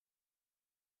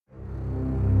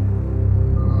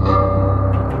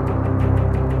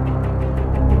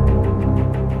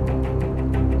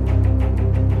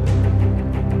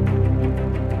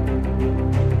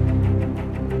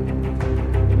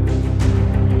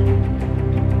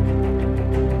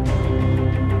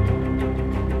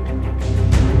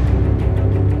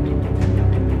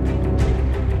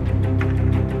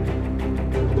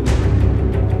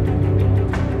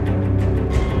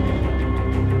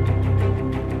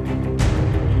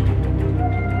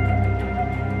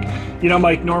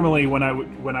Mike, normally when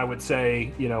I would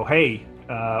say, hey,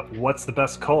 what's the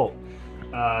best cult?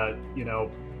 Uh, you know,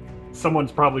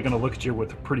 someone's probably going to look at you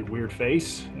with a pretty weird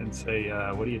face and say,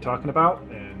 "What are you talking about?"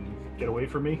 and get away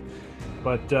from me.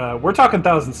 But we're talking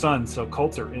Thousand Suns, so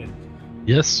cults are in.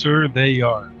 Yes, sir, they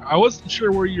are. I wasn't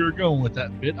sure where you were going with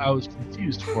that bit. I was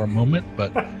confused for a moment,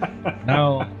 but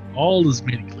now all is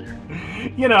made clear.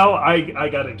 I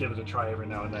got to give it a try every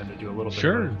now and then to do a little bit of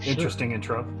an Sure, sure. interesting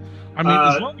intro. I mean,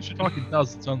 as Uh, long as you're talking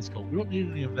Thousand Sons cult, we don't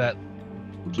need any of that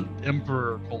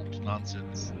Emperor cult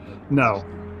nonsense. no,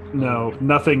 Oh, no,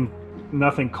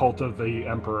 nothing cult of the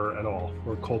Emperor at all,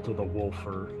 or cult of the Wolf,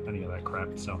 or any of that crap.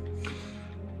 So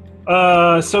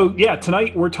yeah,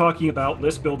 tonight we're talking about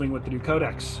list building with the new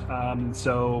Codex.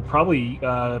 So probably,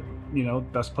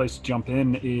 best place to jump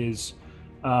in is,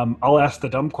 I'll ask the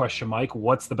dumb question, Mike.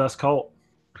 What's the best cult?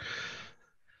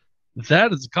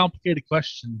 that is a complicated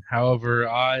question. However,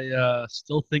 I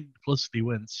still think duplicity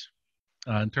wins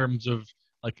in terms of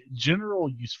like general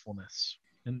usefulness,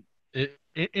 and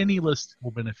any list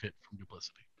will benefit from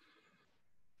duplicity.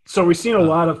 So we've seen a Uh,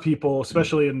 lot of people,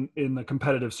 especially in the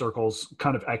competitive circles,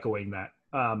 kind of echoing that.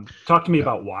 Talk to me yeah.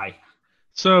 about why.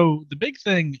 So the big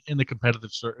thing in the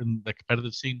competitive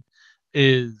scene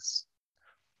is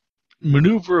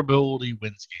maneuverability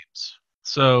wins games.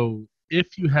 So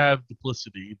if you have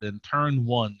duplicity, then turn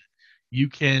one, you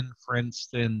can, for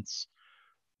instance,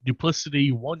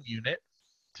 duplicity one unit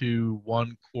to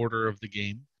one quarter of the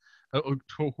game, or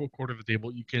to a quarter of the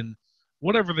table. You can,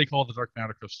 whatever they call the dark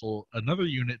matter crystal, another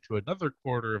unit to another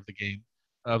quarter of the game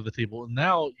of the table, and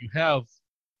now you have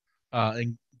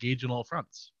engage in all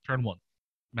fronts. Turn one,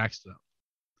 maxed it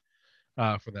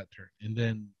out for that turn, and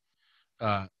then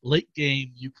late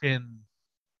game you can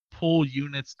pull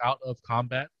units out of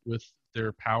combat with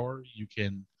their power. You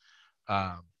can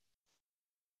um,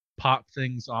 pop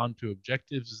things onto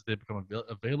objectives as they become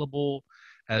available.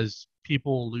 As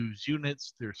people lose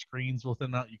units, their screens will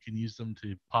thin out. You can use them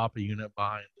to pop a unit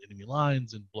behind enemy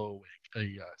lines and blow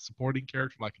away a supporting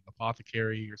character like an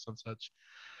apothecary or some such.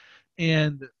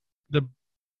 And the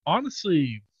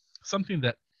honestly, something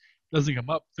that doesn't come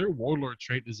up, their warlord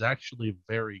trait is actually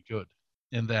very good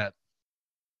in that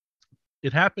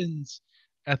it happens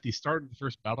at the start of the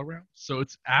first battle round. So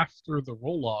it's after the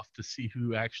roll off to see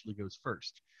who actually goes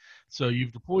first. So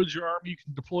you've deployed your army, you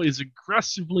can deploy as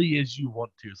aggressively as you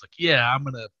want to. It's like, yeah, I'm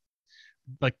gonna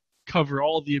like cover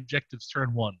all the objectives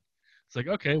turn one. It's like,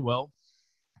 okay, well,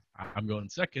 I'm going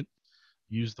second.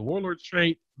 Use the warlord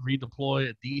trait, redeploy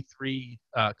a D3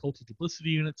 cult of duplicity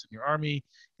units in your army,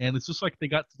 and it's just like they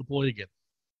got to deploy again,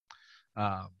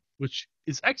 which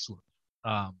is excellent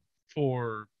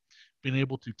for being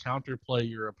able to counterplay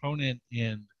your opponent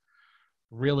and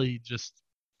really just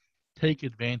take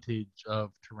advantage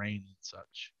of terrain and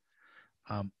such.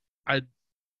 I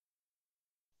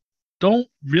don't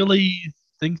really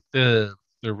think the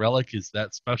relic is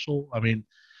that special. I mean,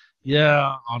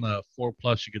 yeah, on a 4+,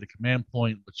 you get a command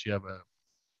point, but you have a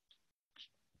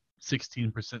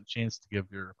 16% chance to give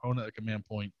your opponent a command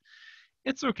point.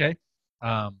 It's okay.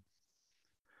 Um,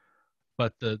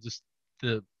 but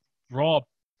the raw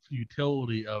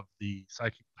utility of the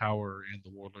psychic power and the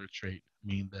warlord trait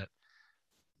mean that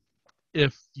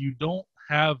if you don't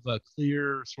have a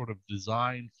clear sort of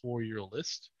design for your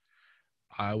list,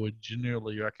 I would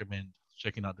generally recommend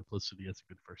checking out Duplicity as a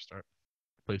good first start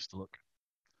place to look.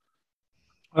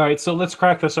 All right, so let's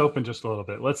crack this open just a little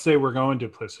bit. Let's say we're going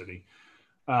duplicity.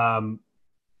 Um,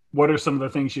 what are some of the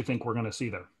things you think we're going to see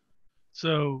there?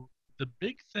 So the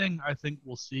big thing I think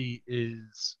we'll see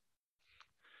is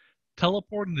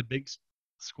teleporting the big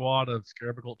squad of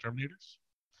Scarabocult Terminators.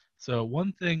 So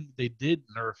one thing they did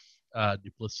nerf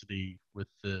duplicity with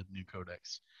the new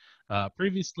codex.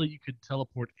 Previously, you could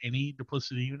teleport any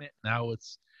duplicity unit. Now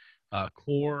it's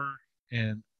core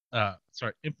and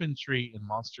infantry and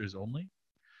monsters only.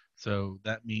 So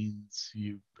that means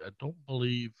you I don't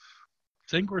believe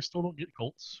Sangor still don't get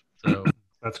cults. So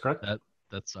That's correct. that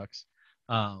that sucks.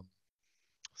 Um,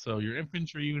 so your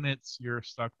infantry units, you're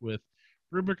stuck with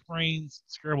Rubric Marines,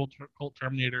 Scarable Cult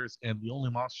Terminators, and the only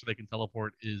monster they can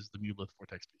teleport is the Mulith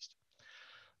Vortex Beast.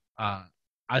 Uh,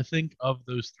 I think of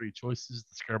those three choices,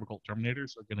 the Scarable Cult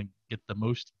Terminators are going to get the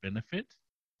most benefit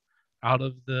out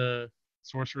of the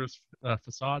Sorcerer's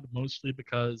Facade, mostly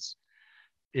because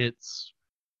it's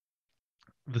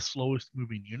the slowest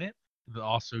moving unit that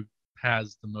also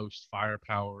has the most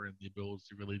firepower and the ability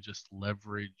to really just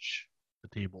leverage the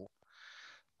table.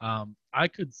 I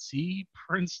could see,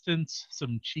 for instance,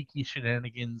 some cheeky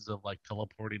shenanigans of like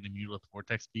teleporting the Mulith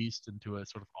Vortex Beast into a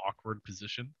sort of awkward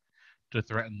position to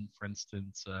threaten, for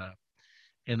instance,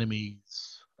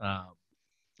 enemies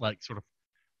like sort of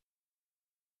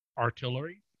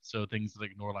artillery, so things that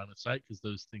ignore line of sight, because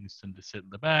those things tend to sit in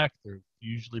the back. They're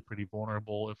usually pretty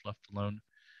vulnerable if left alone.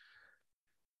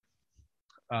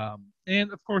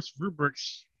 And of course,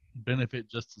 rubrics benefit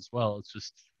just as well. It's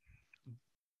just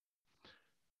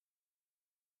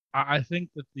I think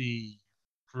that the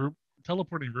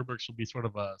teleporting rubrics will be sort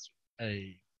of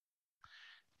a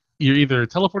you're either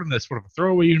teleporting as sort of a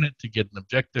throwaway unit to get an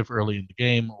objective early in the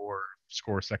game or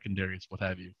score secondaries, what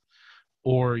have you,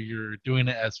 or you're doing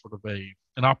it as sort of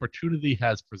an opportunity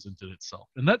has presented itself,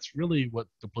 and that's really what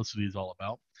duplicity is all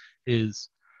about. Is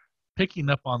picking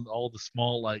up on all the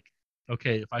small, like,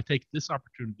 okay, if I take this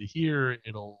opportunity here,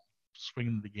 it'll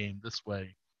swing the game this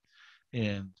way.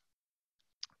 And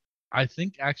I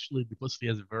think actually duplicity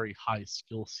has a very high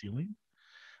skill ceiling.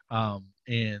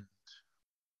 And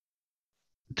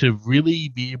to really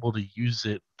be able to use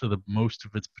it to the most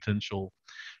of its potential,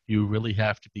 you really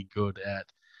have to be good at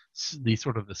the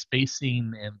sort of the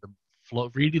spacing and the flow,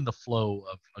 reading the flow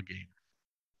of a game.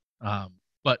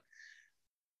 But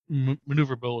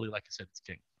maneuverability, like I said, is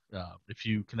king. If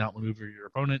you can outmaneuver your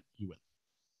opponent, you win.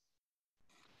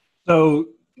 So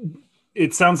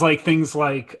it sounds like things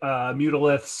like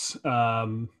mutaliths,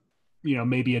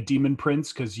 maybe a demon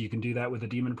prince, because you can do that with a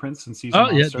demon prince and seize a Oh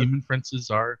yeah, monster. demon princes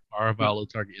are a valid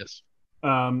target. Yes.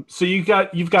 So you've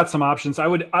got some options. I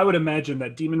would imagine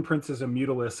that demon princes and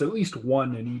mutaliths, at least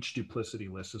one in each duplicity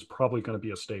list, is probably going to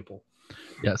be a staple.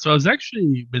 Yeah. So I was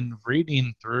actually been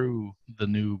reading through the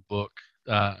new book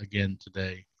again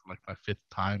today, for like my fifth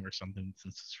time or something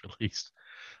since it's released.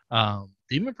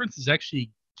 Demon princes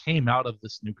actually came out of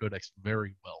this new codex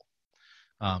very well.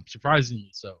 Surprisingly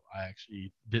so. I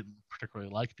actually didn't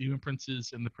particularly like demon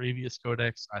princes in the previous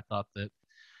codex. I thought that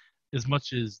as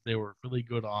much as they were really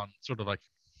good on sort of like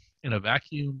in a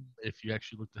vacuum, if you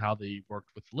actually looked at how they worked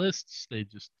with lists, they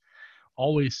just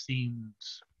always seemed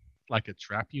like a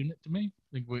trap unit to me.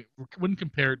 Like when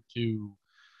compared to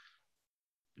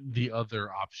the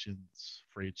other options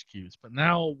for HQs. But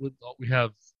now with we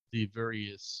have the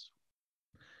various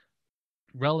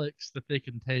relics that they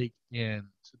can take and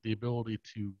the ability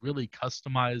to really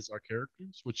customize our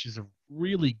characters, which is a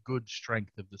really good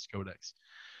strength of this codex.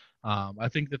 I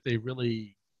think that they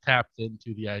really tapped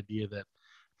into the idea that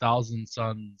Thousand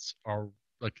Suns are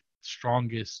like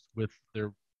strongest with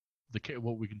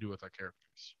what we can do with our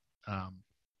characters.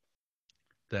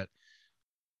 That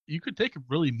you could take a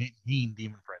really mean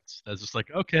demon prince that's just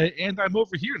like, okay, and I'm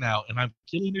over here now and I'm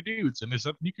killing your dudes and there's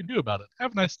nothing you can do about it.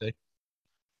 Have a nice day.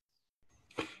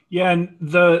 Yeah, and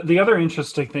the other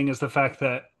interesting thing is the fact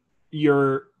that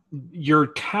your your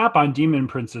cap on demon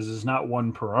princes is not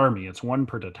one per army; it's one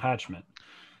per detachment. Correct.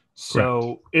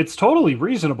 So it's totally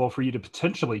reasonable for you to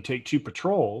potentially take two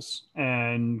patrols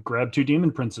and grab two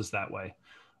demon princes that way.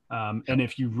 Yep. And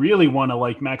if you really want to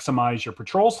like maximize your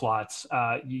patrol slots,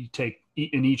 you take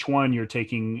in each one, you're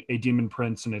taking a demon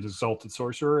prince and an exalted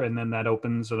sorcerer, and then that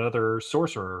opens another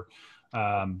sorcerer,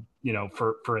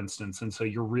 for instance. And so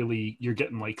you're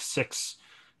getting like six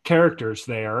characters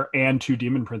there and two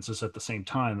demon princes at the same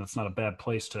time. That's not a bad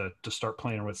place to start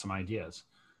playing with some ideas.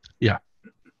 Yeah.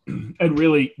 And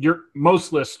really your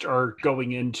most lists are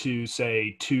going into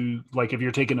say two, like if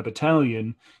you're taking a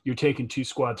battalion, you're taking two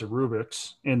squads of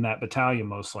rubrics in that battalion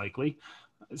most likely.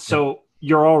 Yep. So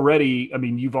you're already, I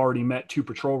mean, you've already met two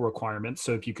patrol requirements.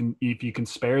 So if you can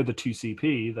spare the two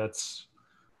CP, that's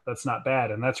not bad.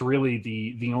 And that's really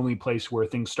the only place where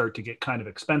things start to get kind of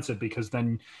expensive, because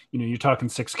then you're talking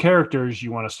six characters,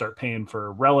 you want to start paying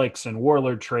for relics and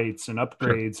warlord traits and Sure.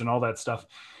 upgrades and all that stuff.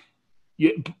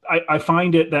 I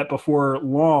find it that before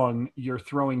long you're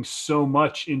throwing so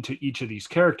much into each of these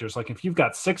characters. Like if you've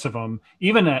got six of them,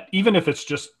 even if it's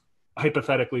just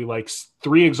hypothetically like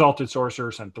three exalted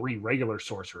sorcerers and three regular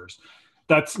sorcerers,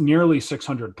 that's nearly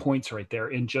 600 points right there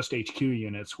in just HQ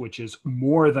units, which is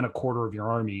more than a quarter of your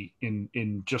army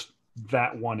in just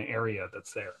that one area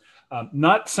that's there.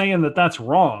 Not saying that that's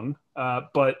wrong,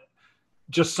 but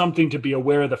just something to be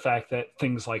aware of the fact that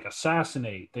things like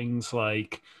assassinate, things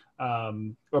like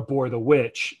Abhor the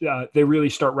Witch, they really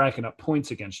start racking up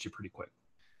points against you pretty quick.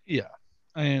 Yeah.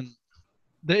 And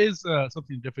there is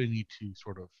something you definitely need to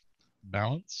sort of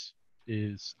balance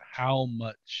is how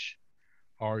much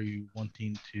are you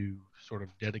wanting to sort of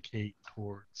dedicate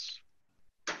towards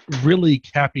really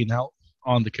capping out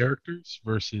on the characters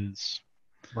versus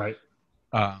Right.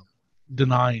 um,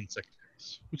 denying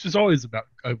secondaries, which is always about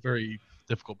a very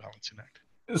difficult balancing act.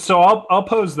 So I'll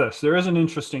pose this. There is an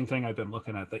interesting thing I've been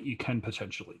looking at that you can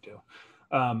potentially do.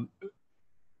 Um,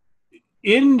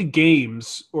 in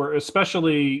games, or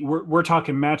especially we're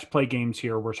talking match play games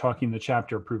here. We're talking the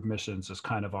chapter approved missions as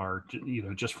kind of our,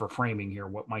 just for framing here,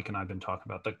 what Mike and I've been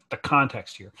talking about, the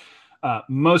context here.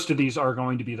 Most of these are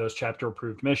going to be those chapter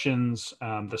approved missions,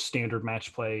 the standard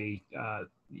match play,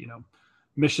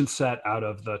 mission set out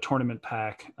of the tournament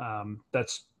pack.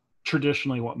 That's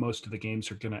traditionally what most of the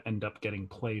games are going to end up getting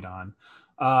played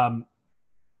on.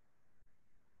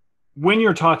 When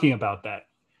you're talking about that,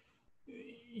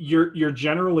 you're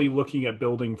generally looking at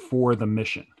building for the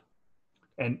mission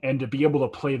and to be able to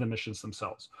play the missions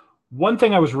themselves. One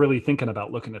thing I was really thinking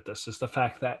about looking at this is the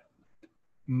fact that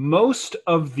most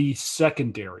of the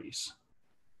secondaries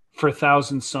for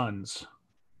Thousand Suns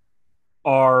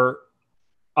are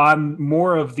on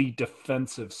more of the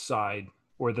defensive side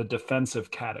or the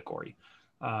defensive category.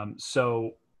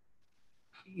 So,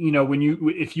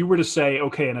 if you were to say,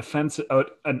 okay,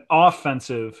 an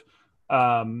offensive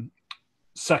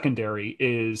secondary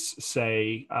is,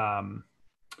 say,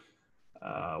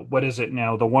 what is it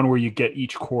now? The one where you get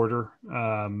each quarter.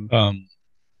 Um,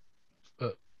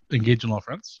 Engage on all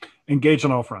fronts. Engage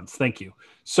on all fronts. Thank you.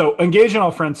 So engage on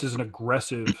all fronts is an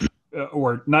aggressive,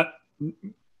 or not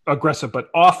aggressive, but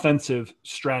offensive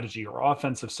strategy or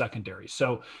offensive secondary.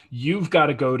 So you've got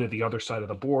to go to the other side of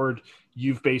the board.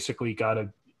 You've basically got to,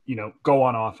 go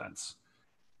on offense.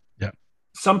 Yeah.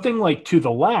 Something like To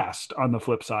the Last on the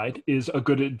flip side is a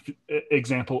good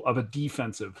example of a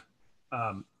defensive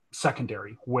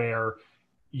secondary where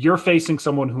you're facing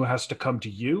someone who has to come to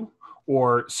you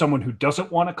or someone who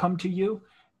doesn't want to come to you.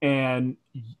 And,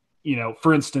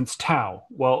 for instance, Tau.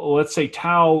 Well, let's say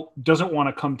Tau doesn't want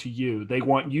to come to you. They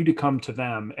want you to come to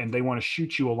them and they want to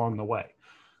shoot you along the way.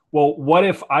 Well, what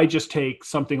if I just take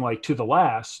something like To the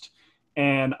Last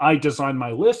and I design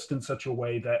my list in such a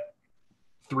way that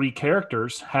 3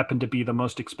 characters happen to be the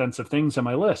most expensive things in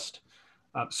my list?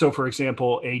 So, for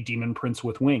example, a Demon Prince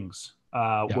with wings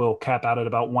will cap out at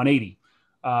about 180.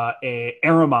 A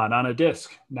Aramon on a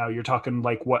disc. Now you're talking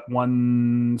like what,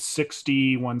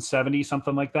 160, 170,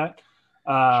 something like that.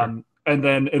 Sure. And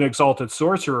then an Exalted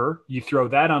Sorcerer, you throw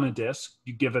that on a disc.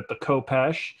 You give it the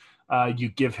Kopesh. You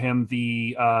give him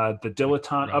the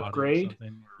Dilettante upgrade.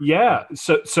 Yeah.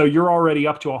 So you're already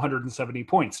up to 170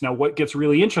 points. Now, what gets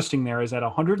really interesting there is at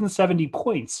 170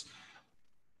 points,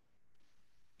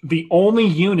 the only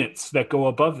units that go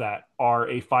above that are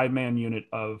a 5-man unit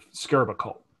of Scarab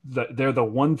Cult. They're the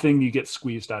one thing you get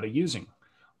squeezed out of using.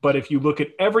 But if you look at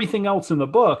everything else in the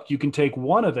book, you can take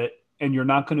one of it and you're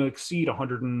not going to exceed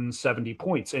 170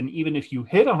 points. And even if you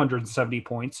hit 170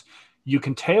 points, you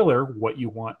can tailor what you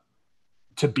want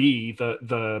to be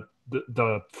the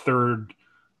third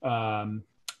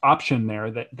option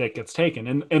there that gets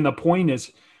taken. And the point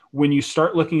is, when you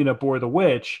start looking at Abhor the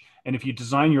Witch, and if you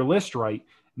design your list right,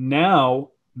 now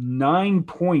 9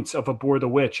 points of Abhor the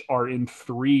Witch are in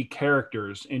 3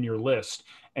 characters in your list.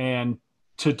 And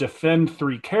to defend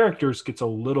 3 characters gets a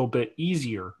little bit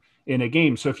easier in a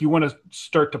game. So if you want to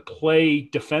start to play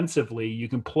defensively, you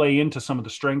can play into some of the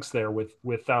strengths there with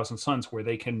Thousand Suns, where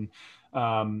they can,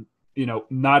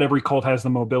 not every cult has the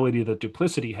mobility that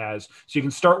Duplicity has. So you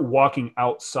can start walking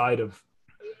outside of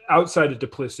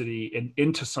Duplicity and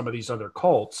into some of these other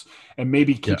cults, and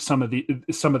maybe keep some of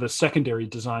the secondary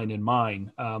design in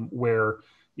mind, where,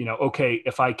 okay,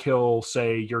 if I kill,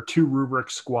 say, your 2 rubric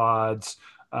squads,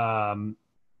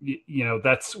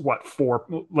 that's what, 4,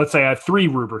 let's say I have 3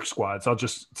 rubric squads. I'll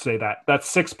just say that's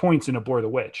 6 points in Abhor the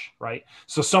Witch, right?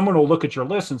 So someone will look at your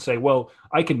list and say, well,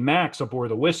 I can max Abhor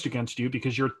the Witch against you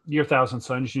because you're Thousand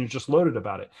Suns and you're just loaded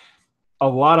about it. A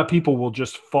lot of people will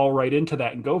just fall right into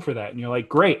that and go for that. And you're like,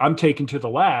 great, I'm taking To the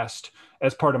Last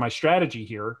as part of my strategy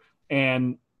here.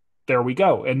 And there we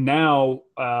go. And now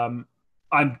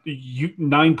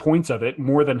 9 points of it,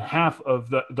 more than half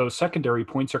of those secondary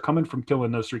points are coming from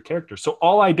killing those 3 characters. So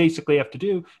all I basically have to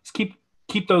do is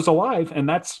keep those alive. And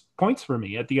that's points for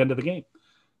me at the end of the game.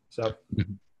 So,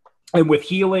 and with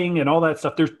healing and all that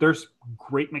stuff, there's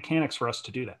great mechanics for us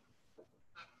to do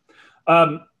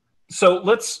that. So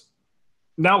let's,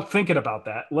 now thinking about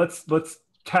that, let's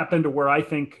tap into where I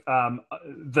think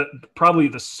probably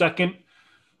the second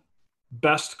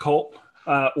best cult,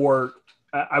 or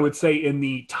I would say in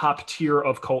the top tier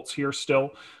of cults here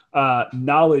still.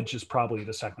 Knowledge is probably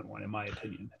the second one, in my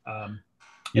opinion.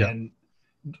 And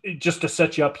just to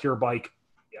set you up here, Mike,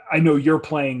 I know you're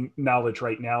playing Knowledge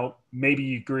right now. Maybe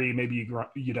you agree, maybe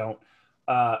you don't.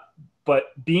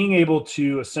 But being able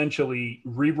to essentially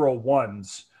reroll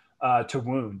ones to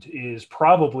wound is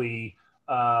probably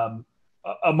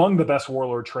among the best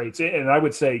warlord traits, and I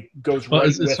would say goes right.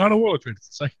 It's not a warlord trait; it's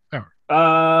a psychic power.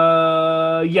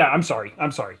 Yeah, I'm sorry.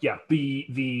 I'm sorry. Yeah,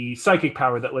 the psychic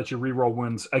power that lets you reroll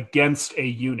wounds against a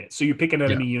unit. So you pick an Yeah.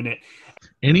 enemy unit,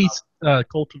 Any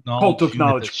cult of cult knowledge of unit that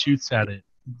knowledge. shoots at it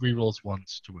rerolls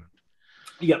once to wound.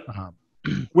 Yep, Um,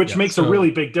 which yeah. makes a So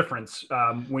really big difference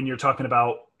when you're talking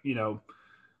about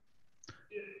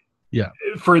yeah.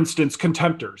 for instance,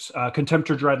 contemptors,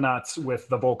 contemptor dreadnoughts with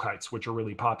the Volkites, which are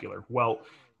really popular. Well,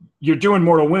 you're doing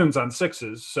mortal wounds on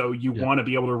sixes, so you Yeah. want to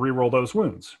be able to reroll those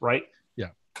wounds, right?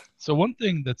 Yeah. So one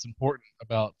thing that's important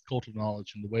about cult of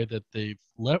knowledge and the way that they've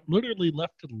literally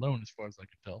left it alone, as far as I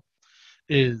can tell,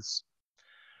 is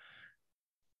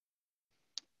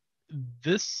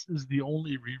this is the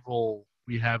only reroll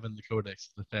we have in the Codex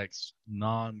that affects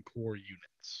non-core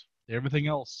units. Everything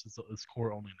else is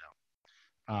core only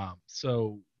now.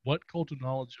 So what Cult of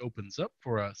Knowledge opens up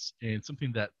for us, and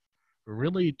something that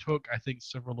really took, I think,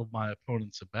 several of my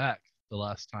opponents aback the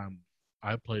last time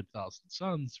I played Thousand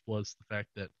Suns, was the fact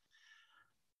that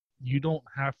you don't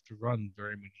have to run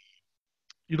very many.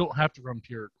 You don't have to run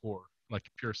pure core, like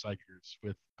pure psychers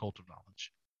with Cult of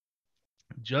Knowledge.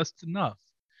 Just enough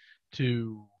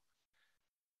to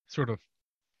sort of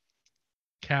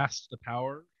cast the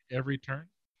power every turn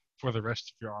for the rest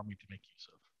of your army to make use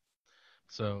of.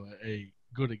 So a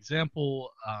good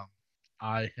example,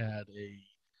 I had a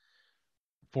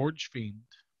Forge Fiend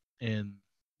in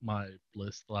my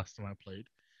list the last time I played,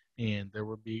 and there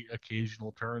would be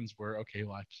occasional turns where, okay,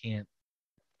 well, I can't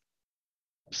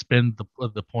spend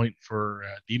the point for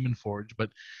Demon Forge, but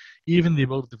even the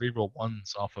ability to reroll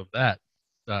ones off of that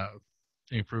uh,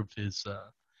 improved his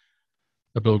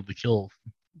ability to kill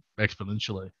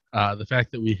exponentially. The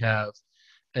fact that we have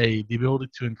the ability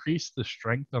to increase the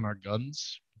strength on our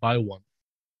guns by one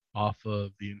off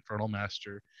of the Infernal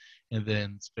Master, and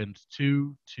then spend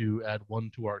 2 to add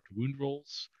 1 to our wound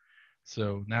rolls.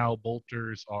 So now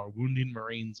bolters are wounding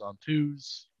Marines on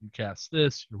 2s. You cast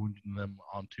this, you're wounding them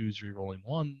on 2s, rerolling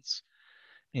 1s.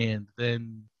 And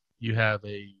then you have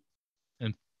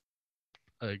an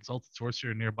Exalted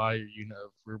Sorcerer nearby, your unit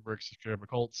of Rubrics, Secure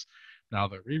Cults. Now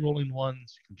they're rerolling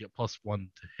 1s. You can get +1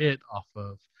 to hit off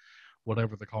of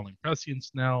whatever they're calling prescience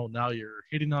now. Now you're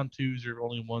hitting on 2s, you're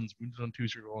rolling 1s, wounded on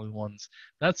 2s, you're rolling 1s.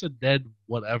 That's a dead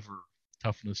whatever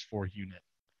toughness 4 unit.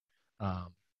 Um,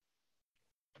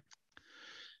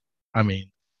 I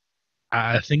mean,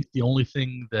 I think the only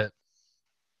thing that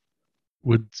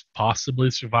would possibly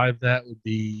survive that would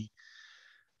be,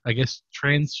 I guess,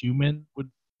 transhuman would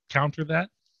counter that,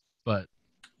 but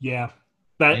Yeah,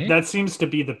 that eh, that seems to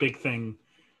be the big thing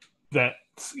that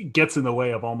gets in the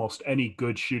way of almost any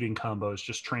good shooting combos.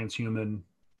 Just transhuman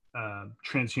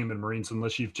Marines,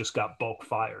 unless you've just got bulk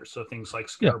fire. So things like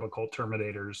yeah, Scarab Cult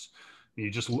Terminators,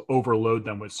 you just overload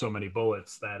them with so many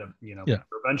bullets that yeah, you're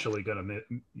eventually going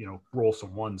to roll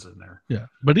some ones in there. yeah.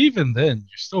 But even then,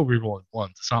 you're still rerolling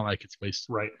 1s. It's not like it's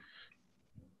wasted. Right.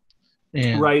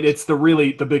 And Right. It's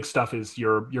the big stuff is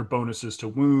your bonuses to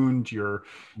wound,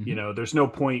 mhm, there's no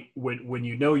point when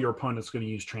your opponent's going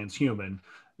to use transhuman,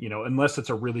 unless it's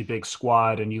a really big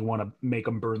squad and you want to make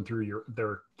them burn through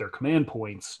their command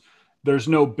points. There's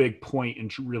no big point in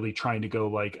really trying to go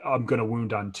like I'm going to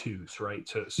wound on 2s, right?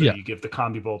 So yeah, you give the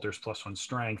combi bolters +1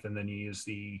 strength, and then you use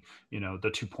the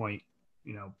 2 point,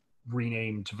 you know,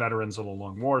 renamed veterans of the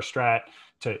long war strat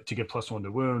to get +1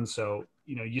 to wound. So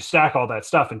you stack all that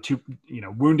stuff, and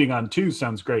wounding on 2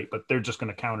 sounds great, but they're just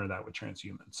going to counter that with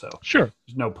transhuman. So sure.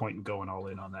 there's no point in going all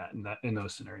in on that in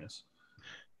those scenarios.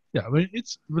 Yeah, I mean,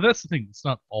 but that's the thing. It's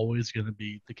not always going to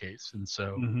be the case, and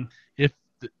so Mm-hmm. if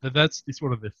that's the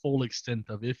sort of the full extent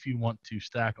of, if you want to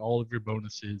stack all of your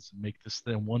bonuses and make this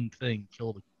thing one thing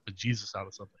kill the Jesus out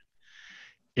of something,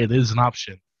 it is an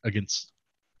option against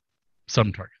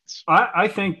some targets. I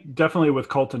think definitely with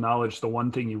Cult of Knowledge, the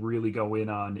one thing you really go in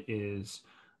on is,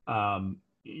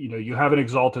 you have an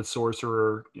exalted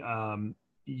sorcerer.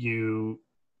 You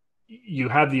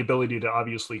have the ability to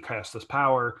obviously cast this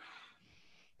power.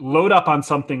 Load up on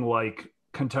something like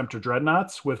Contemptor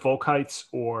Dreadnoughts with Volkites,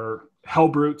 or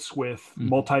Hellbrutes with Mm-hmm.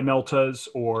 multi meltas,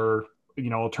 or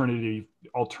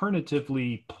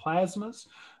alternatively plasmas.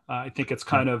 I think it's Yeah,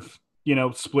 kind of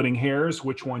splitting hairs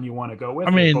which one you want to go I with.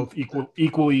 They're mean, both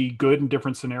equally good in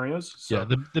different scenarios. yeah,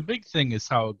 So the big thing is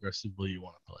how aggressively you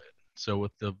want to play it. So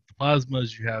with the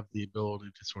plasmas, you have the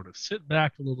ability to sort of sit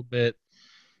back a little bit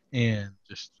and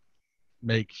just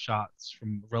make shots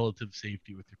from relative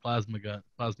safety with your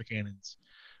plasma cannons.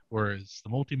 Whereas the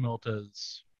multi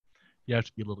meltas, you have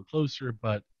to be a little closer.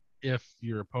 But if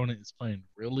your opponent is playing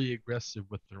really aggressive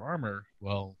with their armor,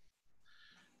 well,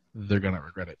 they're gonna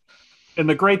regret it. And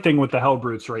the great thing with the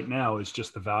Hellbrutes right now is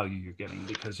just the value you're getting,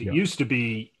 because it Yeah. used to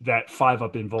be that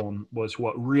 5-up invuln was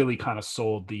what really kind of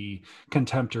sold the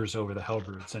Contemptors over the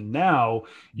Hellbrutes. And now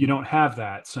you Mhm. don't have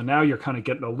that. So now you're kind of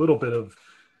getting a little bit of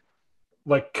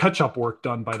like catch up work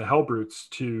done by the Hellbrutes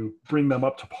to bring them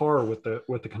up to par with the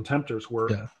Contemptors, where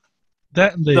Yeah.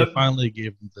 That and they the finally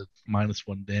gave them the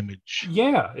 -1 damage.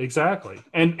 yeah, exactly.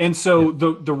 And so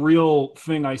Yeah. the real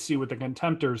thing I see with the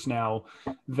Contemptors now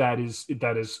that is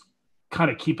kind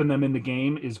of keeping them in the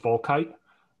game is Volkite.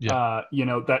 Yeah.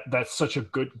 That's such a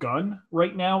good gun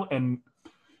right now, and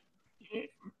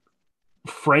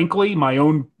frankly, my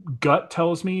own gut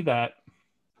tells me that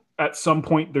at some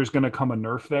point there's going to come a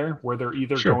nerf there where they're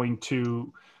either Sure. going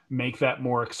to make that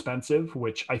more expensive,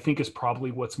 which I think is probably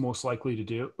what's most likely to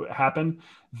do happen,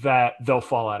 that they'll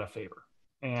fall out of favor.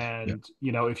 Yeah. And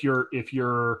if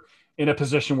you're in a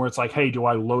position where it's like, hey, do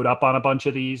I load up on a bunch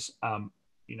of these?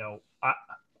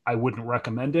 I wouldn't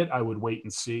recommend it. I would wait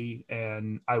and see,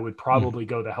 and I would Mhm. probably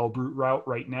go the Hellbrute route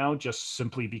right now, just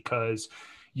simply because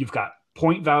you've got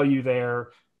point value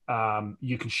there.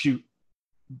 You can shoot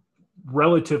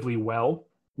relatively well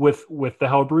with the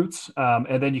Hellbrutes,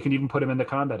 and then you can even put them into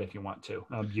combat if you want to.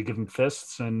 You give them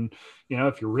fists, and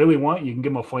if you really want, you can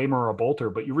give them a flamer or a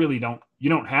bolter, but you really don't. You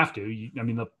don't have to. I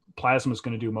mean, the plasma is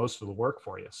going to do most of the work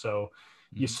for you. So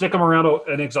you Mhm. stick them around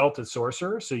an exalted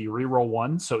sorcerer, so you reroll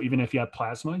one. So even if you have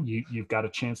plasma, you've got a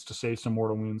chance to save some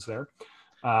mortal wounds there.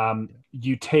 Yeah.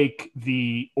 You take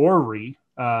the Ori,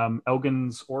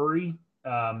 Elgin's Ori.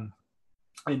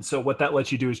 And so what that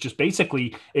lets you do is just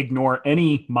basically ignore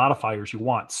any modifiers you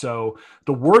want. So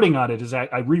the wording on it is,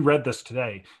 I reread this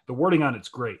today. The wording on it's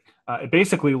great. It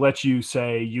basically lets you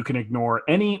say you can ignore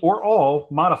any or all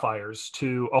modifiers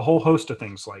to a whole host of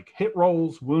things like hit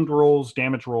rolls, wound rolls,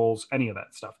 damage rolls, any of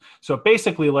that stuff. So it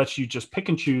basically lets you just pick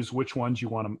and choose which ones you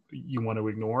want to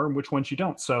ignore and which ones you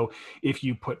don't. So if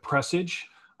you put presage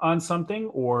on something,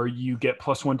 or you get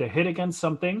 +1 to hit against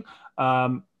something,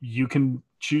 you can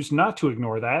choose not to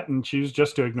ignore that and choose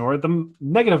just to ignore the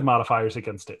negative modifiers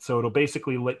against it. So it'll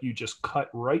basically let you just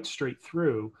cut right straight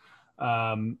through,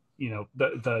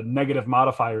 the negative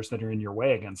modifiers that are in your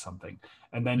way against something.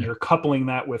 And then Yeah. you're coupling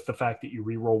that with the fact that you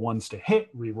reroll ones to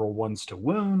hit, reroll ones to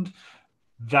wound.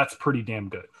 That's pretty damn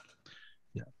good.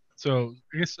 Yeah. So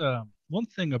I guess one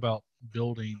thing about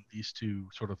building these two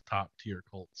sort of top tier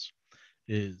cults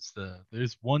is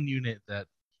there's one unit that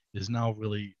is now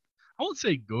really, I won't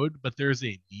say good, but there's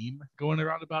a meme going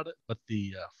around about it. But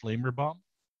the flamer bomb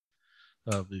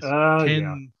of these Yeah.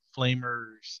 10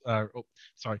 flamers,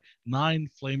 sorry, 9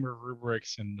 flamer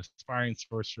rubrics and aspiring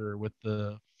sorcerer with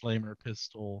the flamer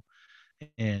pistol,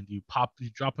 and you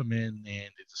drop them in, and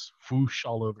it just whoosh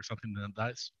all over something and then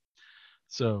dies.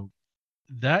 So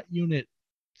that unit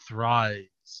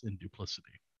thrives in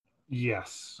duplicity.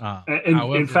 Yes. Uh, And in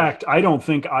however, fact, I don't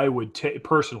think I would take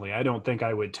personally. I don't think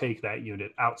I would take that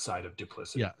unit outside of yeah,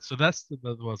 duplicity. so that's the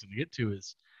what I was going to get to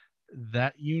is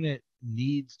that unit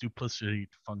needs duplicity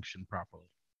to function properly.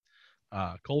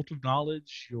 Cult of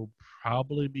Knowledge, you'll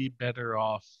probably be better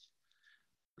off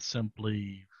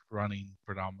simply running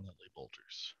predominantly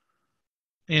bolters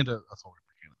and a sword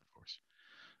per cannon, of course.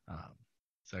 Um,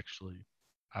 it's actually,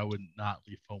 I would not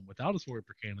leave home without a sword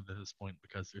per cannon at this point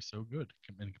because they're so good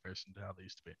in comparison to how they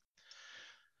used to be.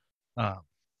 Um,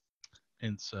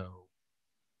 and so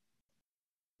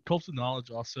Cults of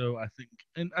Knowledge also, I think,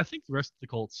 and I think the rest of the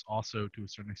cults also, to a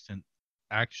certain extent,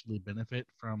 actually benefit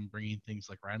from bringing things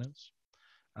like rhinos.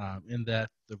 In that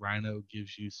the rhino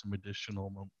gives you some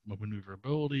additional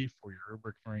maneuverability for your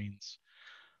rubric marines.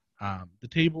 The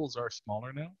tables are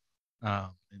smaller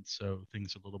now, and so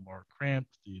things are a little more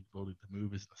cramped. The ability to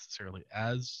move isn't necessarily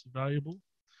as valuable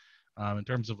in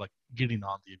terms of like getting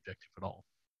on the objective at all.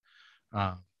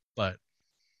 But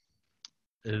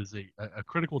it is a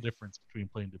critical difference between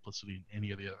playing duplicity and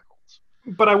any of the other cults.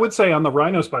 But I would say on the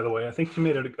rhinos, by the way, I think you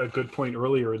made a good point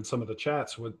earlier in some of the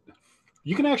chats.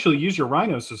 You can actually use your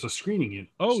rhinos as a screening unit.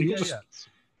 Oh So you can yeah, just,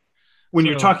 yeah. when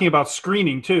you're So talking about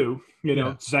screening too,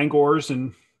 yeah, Zangors,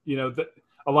 and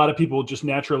a lot of people just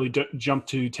naturally jump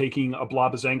to taking a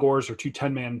blob of Zangors or 2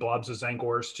 10-man blobs of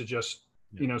Zangors to just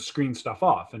yeah. screen stuff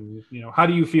off. And how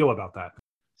do you feel about that?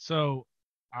 So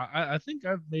I think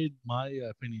I've made my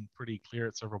opinion pretty clear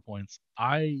at several points.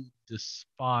 I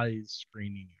despise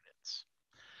screening units.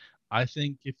 I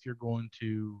think if you're going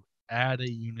to add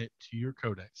a unit to your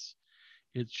codex,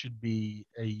 it should be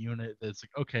a unit that's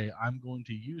like, okay, I'm going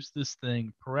to use this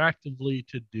thing proactively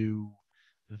to do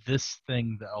this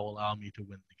thing that will allow me to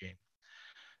win the game.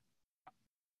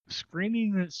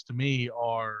 Screening units to me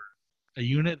are a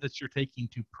unit that you're taking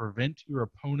to prevent your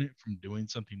opponent from doing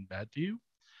something bad to you,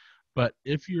 But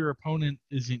if your opponent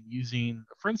isn't using,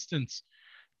 for instance,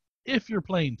 if you're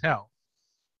playing Tau,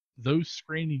 those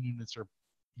screening units are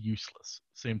useless.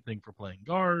 Same thing for playing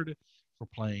guard, for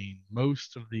playing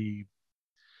most of the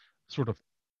sort of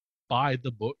by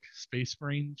the book Space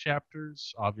Marine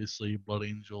chapters. Obviously, Blood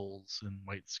Angels and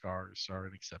White Scars are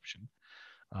an exception.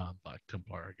 Black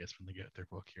Templar, I guess, when they get their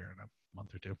book here in a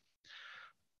month or two.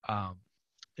 Um,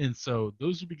 and so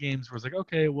those would be games where it's like,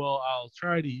 okay, well, I'll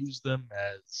try to use them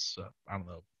as, I don't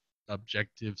know,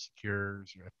 objective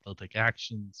secures, or they'll take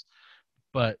actions,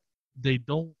 but they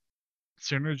don't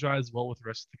synergize well with the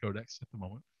rest of the Codex at the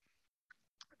moment.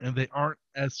 And they aren't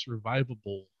as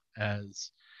survivable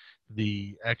as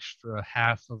the extra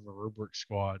half of a rubric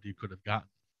squad you could have gotten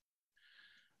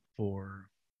for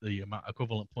the amount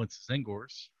equivalent points of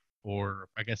Zengors, or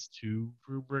I guess two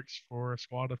rubrics for a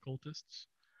squad of cultists.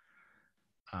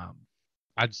 Um,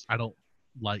 I don't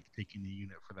like taking the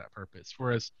unit for that purpose.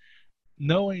 Whereas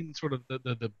knowing sort of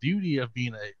the beauty of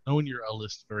being knowing your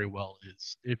list very well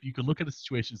is if you can look at a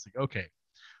situation, it's like, okay,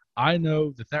 I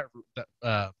know that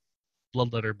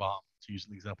bloodletter bomb, to use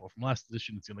an example from last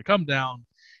edition, is going to come down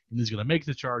and he's going to make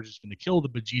the charge. It's going to kill the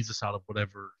bejesus out of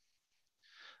whatever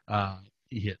uh,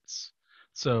 he hits.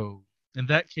 So in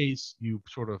that case, you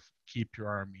sort of keep your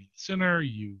army in the center.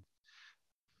 You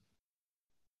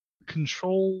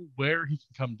control where he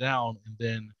can come down, and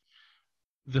then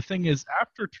the thing is,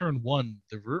 after turn one,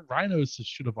 the rhinos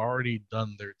should have already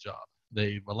done their job.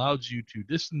 They've allowed you to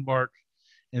disembark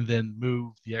and then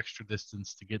move the extra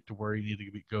distance to get to where you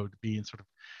need to go to be in sort of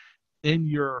in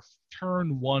your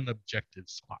turn one objective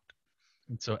spot.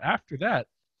 And so after that,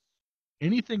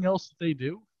 anything else that they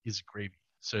do is gravy.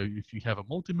 So if you have a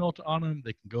multi-melt on them,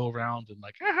 they can go around and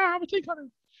like, ah, I'm a tank hunter.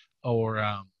 Or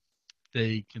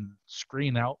they can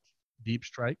screen out deep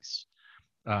strikes,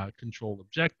 control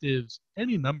objectives,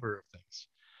 any number of things.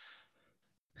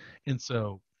 And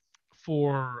so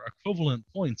for equivalent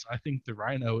points, I think the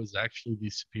Rhino is actually the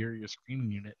superior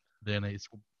screening unit than a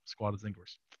squad of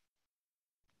Zingors.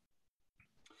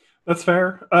 That's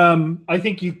fair. I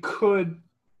think you could,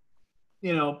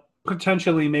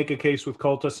 potentially make a case with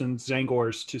Cultists and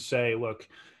Zangors to say, look,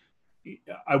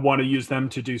 I want to use them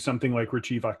to do something like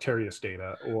retrieve Octarius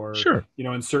data, or Sure.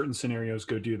 in certain scenarios,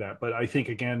 go do that. But I think,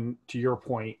 again, to your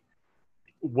point,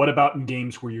 what about in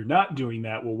games where you're not doing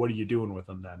that? Well, what are you doing with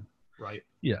them then, right?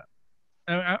 Yeah.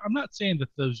 I'm not saying that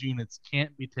those units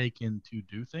can't be taken to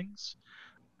do things.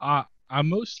 I'm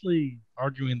mostly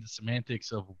arguing the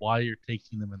semantics of why you're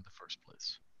taking them in the first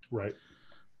place. Right.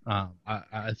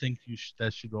 I think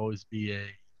that should always be a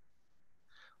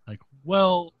like,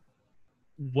 well,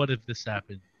 what if this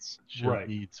happens? Should Right.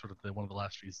 be sort of one of the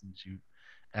last reasons you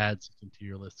add something to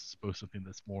your list as opposed to something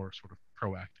that's more sort of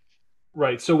proactive.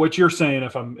 Right. So what you're saying,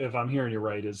 if I'm hearing you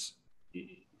right, is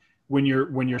when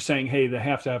you're saying, hey, they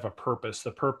have to have a purpose.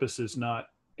 The purpose is not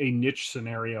a niche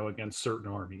scenario against certain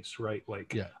armies, right?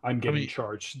 Like, Yeah, I'm I getting mean,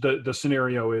 charged. The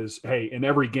scenario is, hey, in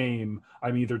every game,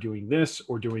 I'm either doing this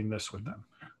or doing this with mhm, them,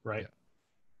 right?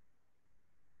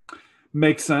 yeah.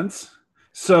 Makes sense.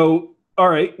 So, all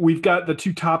right, we've got the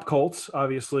two top cults,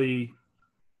 obviously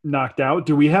knocked out.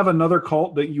 Do we have another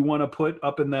cult that you want to put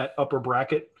up in that upper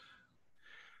bracket?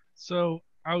 So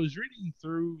I was reading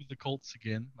through the cults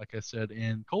again, like I said,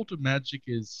 and Cult of Magic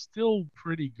is still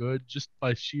pretty good just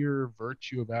by sheer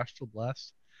virtue of Astral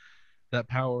Blast. That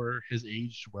power has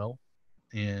aged well,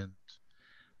 and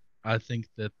I think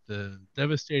that the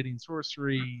devastating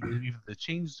sorcery, even if they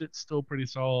changed it, still pretty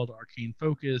solid. Arcane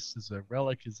Focus as a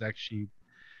relic is actually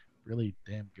really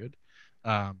damn good.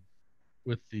 Um,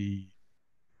 with the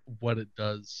what it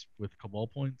does with Cabal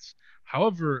points.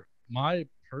 However, my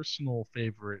personal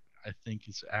favorite, I think,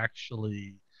 is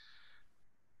actually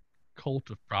Cult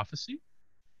of Prophecy.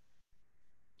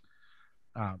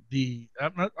 I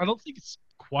don't think it's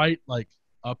quite like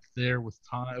up there with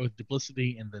time with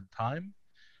Duplicity and then Time.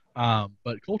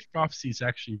 But Cult of Prophecy is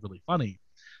actually really funny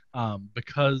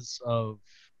because of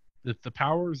the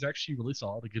power is actually really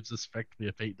solid. It gives us effectively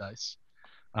a fate dice.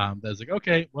 That's like,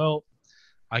 okay, well,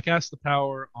 I cast the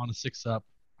power on a 6 up,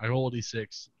 I roll a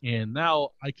d6, and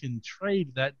now I can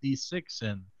trade that d6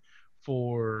 in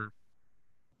for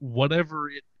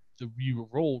whatever you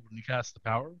rolled when you cast the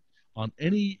power on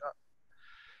any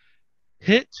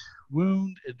hit,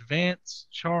 wound, advance,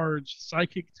 charge,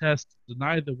 psychic test,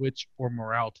 deny the witch, or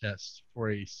morale test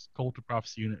for a Cult of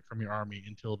Prophecy unit from your army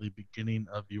until the beginning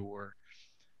of your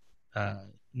uh,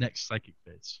 next psychic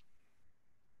phase.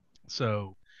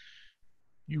 So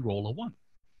you roll a 1.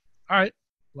 All right,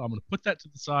 well, I'm going to put that to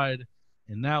the side,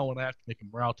 and now when I have to make a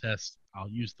morale test, I'll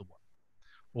use the 1.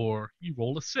 Or you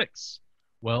roll a 6.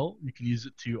 Well, you can use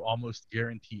it to almost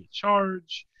guarantee a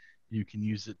charge. You can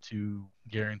use it to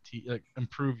guarantee, like,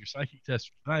 improve your psychic test,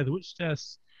 or deny the witch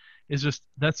test. It's just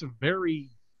that's a very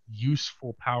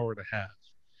useful power to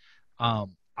have.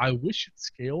 I wish it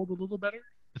scaled a little better.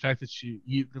 The fact that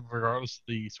regardless of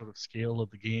the sort of scale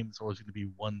of the game, it's always going to be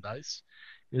one dice,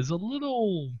 is a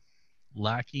little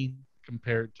lacking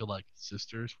compared to like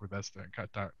Sisters, where that's their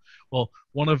well,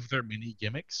 one of their many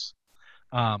gimmicks.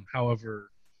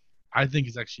 However, I think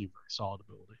is actually a very solid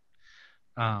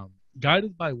ability.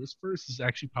 Guided by Whispers is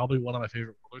actually probably one of my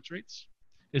favorite warlord traits.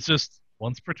 It's just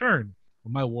once per turn,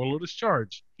 when my warlord is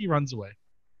charged, he runs away.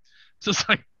 It's just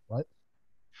like what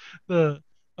the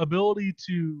ability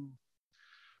to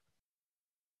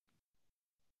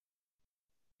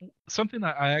something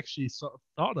I actually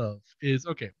thought of is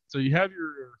okay. So you have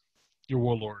your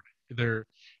warlord. They're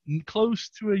close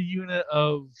to a unit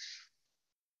of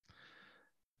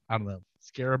I don't know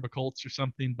scarab occults or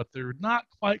something, but they're not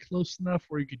quite close enough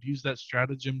where you could use that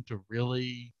stratagem to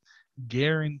really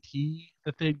guarantee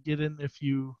that they'd get in if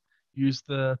you use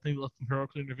the thing that lets them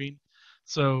heroically intervene.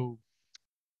 So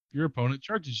your opponent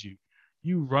charges you.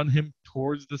 You run him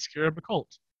towards the scarab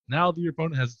occult. Now your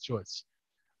opponent has a choice.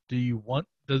 Do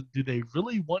they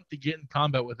really want to get in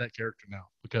combat with that character now?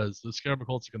 Because the scarab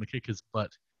occults are going to kick his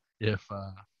butt if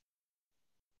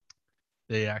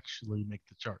they actually make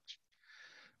the charge.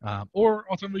 Or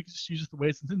alternatively, just use it the way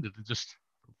it's intended to just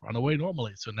run away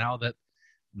normally. So now that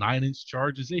 9-inch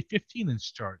charge is a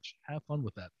 15-inch charge. Have fun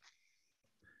with that.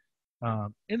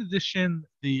 In addition,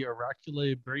 the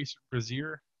Oracule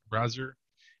Brazier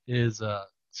is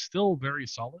still very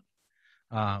solid.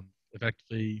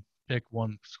 Effectively, pick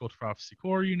one Skull to Prophecy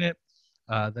core unit.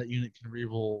 That unit can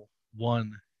reroll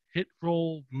one hit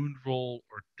roll, wound roll,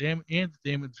 or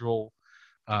damage roll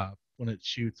when it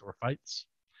shoots or fights.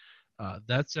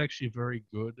 That's actually very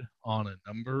good on a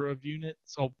number of units.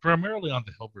 So primarily on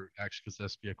the Hilbert, actually, because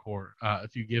that's be a core.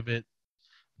 If you give it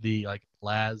the like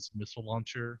Laz missile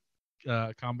launcher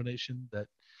combination that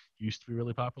used to be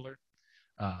really popular,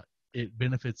 uh, it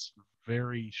benefits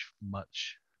very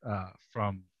much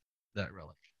from that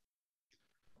relic.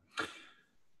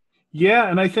 Yeah,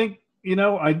 and I think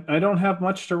I don't have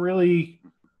much to really,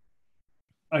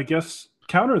 I guess,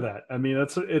 counter that. I mean,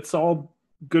 it's all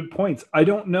good points. I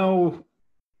don't know.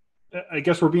 I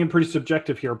guess we're being pretty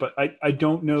subjective here, but I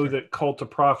don't know Sure. that Cult of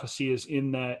Prophecy is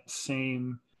in that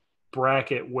same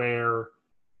bracket where,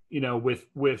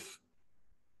 with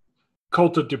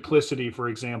Cult of Duplicity, for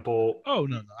example, Oh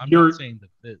no, I'm not you're saying that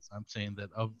it is. I'm saying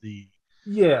that of the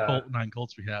yeah. 9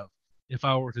 cults we have, if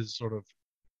I were to sort of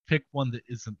pick one that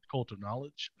isn't cult of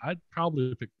knowledge, I'd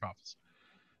probably pick prophecy.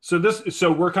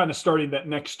 So we're kind of starting that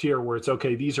next tier where it's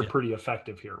okay, these are Yeah, pretty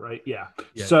effective here, right? Yeah.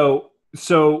 yeah,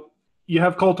 So you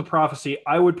have Cult of Prophecy.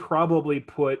 I would probably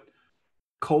put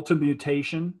Cult of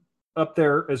Mutation up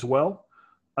there as well.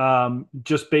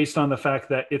 Just based on the fact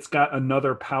that it's got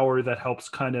another power that helps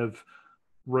kind of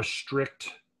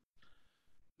restrict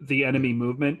the yeah. enemy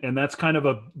movement, and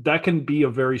that can be a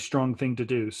very strong thing to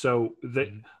do. So that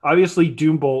Mhm. obviously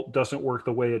Doombolt doesn't work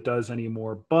the way it does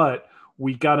anymore, but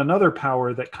we got another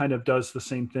power that kind of does the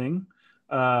same thing.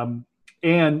 um,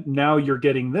 and now you're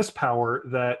getting this power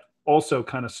that also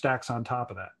kind of stacks on top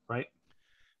of that, right?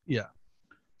 Yeah.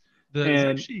 There's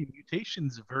And actually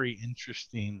mutation's a very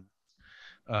interesting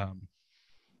um,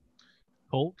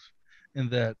 cult in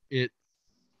that its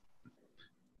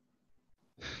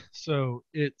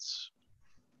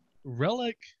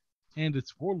relic and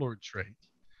its warlord trait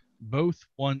both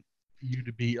want you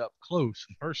to be up close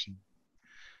in person.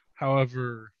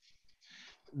 However,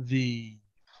 the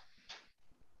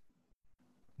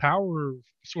power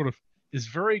sort of is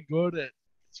very good at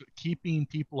keeping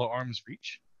people at arm's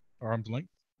reach, or arm's length,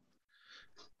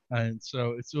 and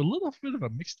so it's a little bit of a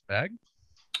mixed bag.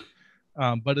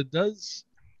 But it does.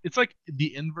 It's like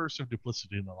the inverse of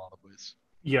duplicity in a lot of ways.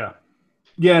 yeah,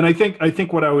 yeah, and I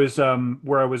think what I was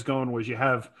where I was going was you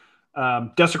have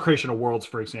desecration of worlds,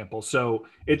 for example. So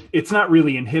it's not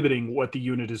really inhibiting what the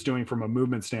unit is doing from a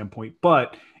movement standpoint,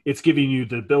 but it's giving you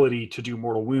the ability to do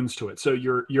mortal wounds to it. So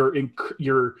you're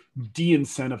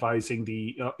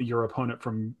de-incentivizing your opponent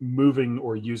from moving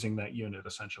or using that unit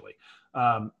essentially.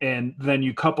 And then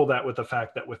you couple that with the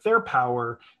fact that with their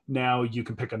power, now you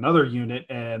can pick another unit,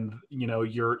 and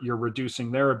you're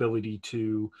reducing their ability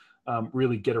to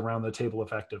really get around the table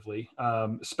effectively.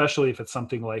 Especially if it's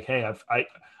something like, hey,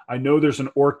 I know there's an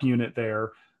orc unit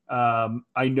there.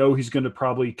 I know he's going to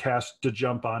probably cast to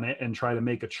jump on it and try to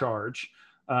make a charge.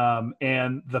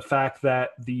 And the fact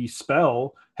that the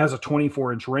spell has a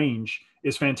 24-inch range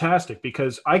is fantastic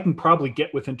because I can probably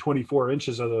get within 24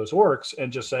 inches of those orcs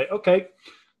and just say, okay,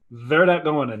 they're not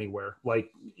going anywhere.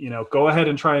 Like, go ahead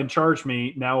and try and charge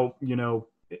me now.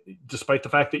 Despite the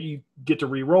fact that you get to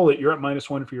re-roll it, you're at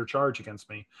 -1 for your charge against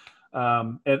me,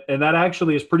 and that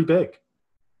actually is pretty big.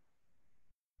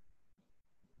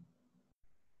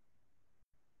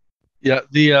 Yeah,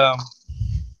 the I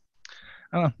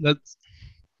don't know, that's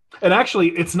And actually,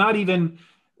 it's not even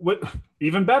what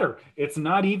even better. It's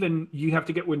not even you have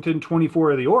to get within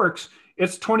 24 of the orcs.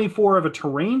 It's 24 of a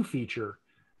terrain feature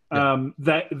yeah.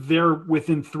 that they're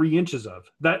within 3 inches of.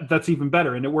 That's even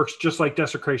better, and it works just like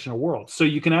Desecration of Worlds. So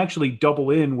you can actually double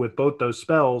in with both those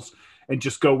spells and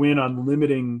just go in on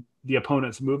limiting the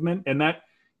opponent's movement. And that,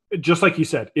 just like you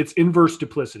said, it's inverse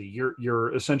duplicity.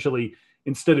 You're essentially,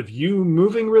 instead of you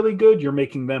moving really good, you're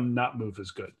making them not move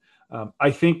as good.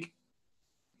 I think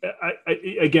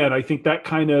I think that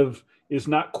kind of is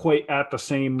not quite at the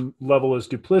same level as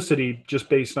duplicity, just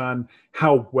based on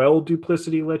how well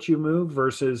duplicity lets you move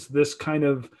versus this kind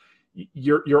of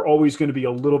you're always going to be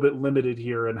a little bit limited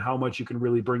here in how much you can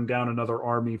really bring down another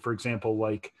army. For example,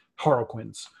 like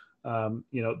Harlequins,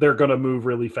 they're going to move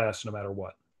really fast no matter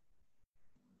what.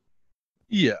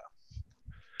 Yeah.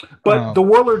 But the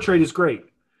warlord trait is great.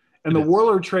 And It the is.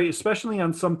 warlord trait, especially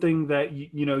on something that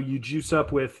you juice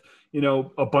up with,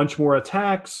 a bunch more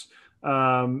attacks.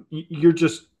 You're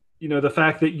just, the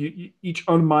fact that each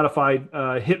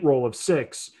unmodified hit roll of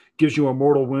 6 gives you a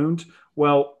mortal wound.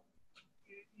 Well,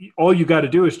 all you got to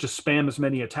do is just spam as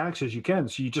many attacks as you can.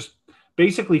 So you just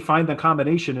basically find the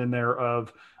combination in there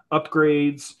of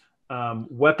upgrades,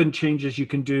 weapon changes you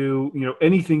can do,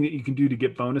 anything that you can do to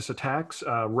get bonus attacks,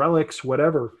 relics,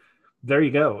 whatever. There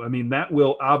you go. I mean, that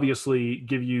will obviously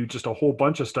give you just a whole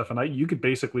bunch of stuff. And you could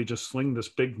basically just sling this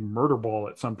big murder ball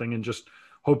at something and just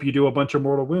hope you do a bunch of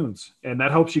mortal wounds. And that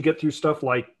helps you get through stuff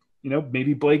like,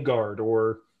 maybe Blade Guard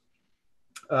or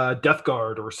Death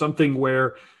Guard or something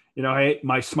where, hey,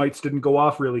 my smites didn't go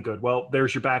off really good. Well,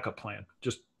 there's your backup plan.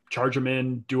 Just charge them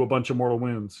in, do a bunch of mortal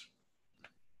wounds.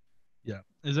 Yeah,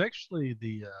 is actually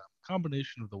the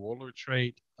combination of the warlord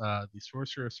trait, the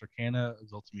sorceress arcana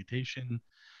of mutation,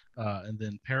 and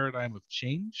then paradigm of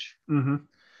change, Mm-hmm.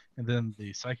 and then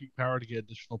the psychic power to get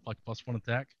additional like +1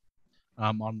 attack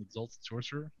on the exalted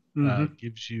sorcerer Mm-hmm.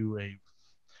 gives you a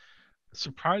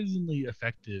surprisingly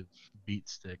effective beat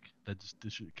stick that just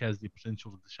has the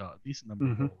potential to shot a decent number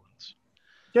of Mm-hmm. mortal wounds.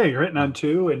 Yeah, you're hitting on Um,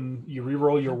 2, and you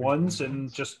re-roll your yeah, reroll ones, your and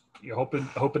ones. just you're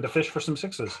hoping to fish for some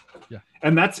 6s. Yeah,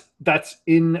 And that's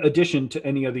in addition to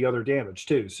any of the other damage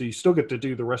too. So you still get to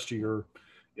do the rest of your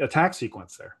attack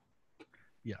sequence there.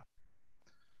 yeah.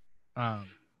 Um,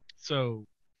 so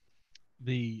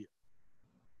the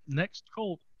next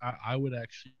cult I would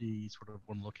actually sort of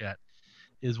want to look at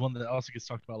is one that also gets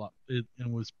talked about a lot.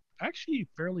 And was actually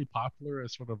fairly popular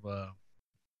as sort of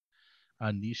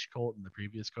a niche cult in the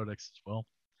previous codex as well.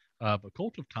 But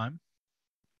Cult of Time,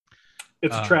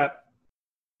 It's a uh, trap.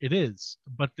 it is,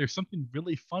 but there's something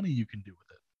really funny you can do with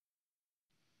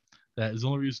it. That is the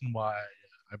only reason why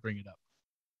I bring it up.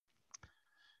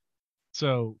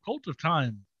 So Cult of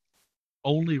Time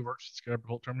only works with Scarab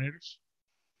Cult Terminators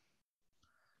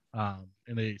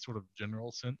in a sort of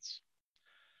general sense.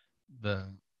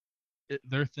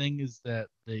 Their thing is that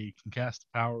they can cast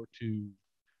power to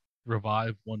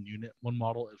revive one unit, one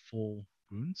model at full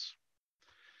wounds,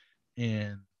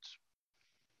 and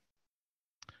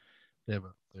they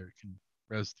can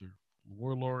res through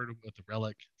warlord with the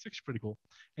relic. It's actually pretty cool.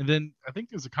 And then I think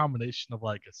there's a combination of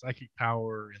like a psychic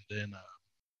power and then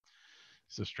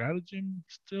it's a stratagem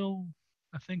still.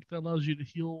 I think that allows you to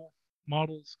heal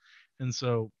models. And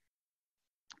so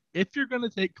if you're going to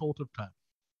take Cult of Time,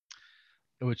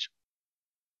 which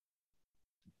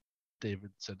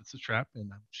David said it's a trap,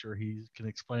 and I'm sure he can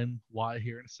explain why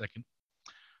here in a second.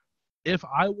 If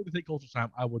I were to take Cult of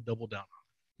Time, I would double down on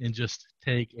it and just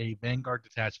take a Vanguard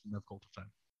detachment of Cult of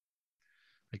Time.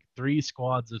 Like 3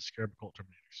 squads of Scarab Cult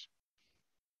Terminators.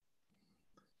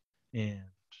 And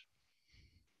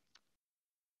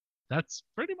that's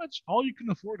pretty much all you can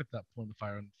afford at that point, if I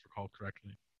recall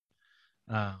correctly.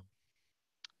 Um,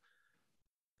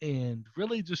 and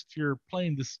really, just you're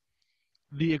playing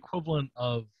the equivalent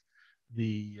of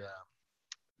the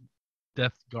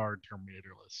Death Guard Terminator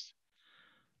list,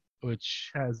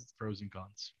 which has pros and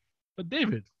cons. But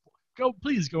David,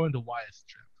 please go into why it's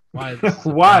a trap. Why this is a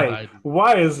bad Why? idea.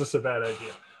 Why is this a bad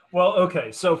idea? Well,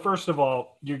 okay. So first of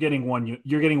all, you're getting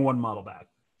one model back.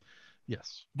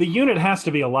 Yes, The unit has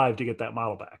to be alive to get that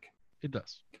model back. it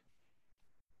does.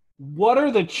 What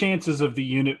are the chances of the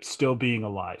unit still being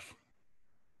alive?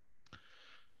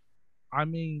 I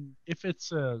mean, if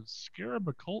it's a Scarab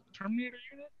Occult Terminator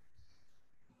unit,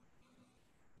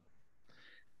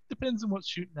 depends on what's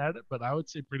shooting at it, but I would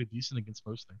say pretty decent against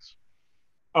most things.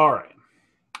 All right.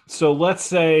 So let's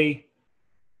say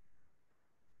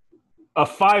a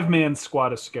 5-man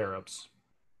squad of scarabs.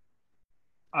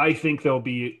 I think there'll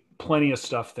be plenty of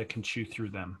stuff that can chew through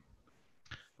them.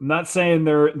 I'm not saying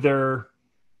they're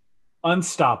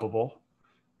unstoppable,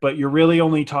 but you're really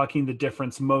only talking the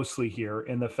difference mostly here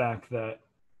in the fact that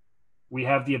we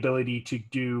have the ability to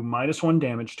do -1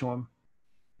 damage to them,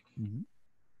 Mm-hmm.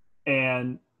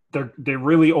 and they're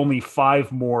really only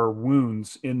 5 more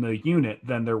wounds in the unit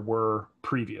than there were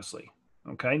previously.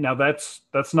 Okay, now that's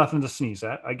nothing to sneeze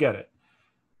at. I get it.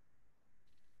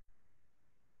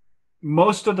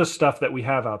 Most of the stuff that we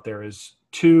have out there is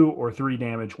 2 or 3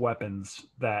 damage weapons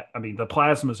that, I mean, the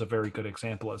plasma is a very good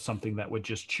example of something that would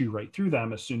just chew right through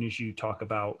them as soon as you talk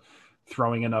about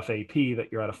throwing enough AP that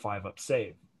you're at a 5-up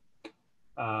save.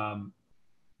 Um,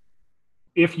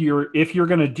 if you're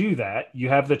going to do that, you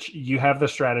have the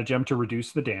stratagem to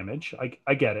reduce the damage.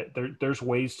 I get it. There's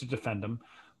ways to defend them,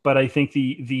 but I think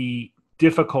the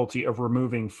difficulty of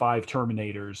removing 5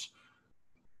 Terminators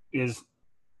is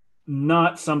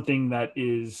not something that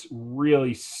is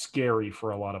really scary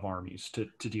for a lot of armies to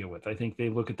deal with. I think they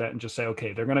look at that and just say,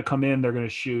 okay, they're going to come in, they're going to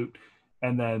shoot,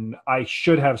 and then I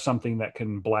should have something that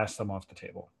can blast them off the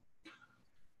table.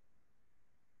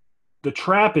 The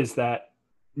trap is that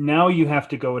now you have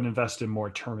to go and invest in more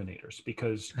Terminators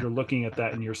because you're looking at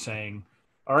that and you're saying,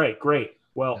 all right, great.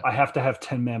 Well, Yeah. I have to have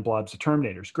 10-man blobs of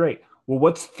Terminators. Great. Well,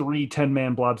 what's 3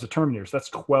 10-man blobs of Terminators? That's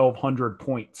 1,200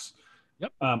 points.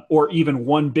 Yep. Or even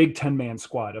one big 10-man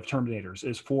squad of Terminators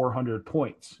is 400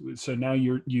 points. So now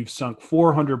you've sunk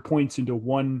 400 points into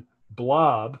one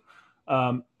blob.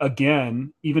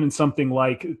 Again, even in something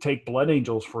like take Blood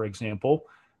Angels, for example,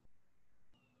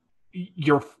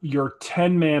 your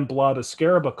 10-man blob of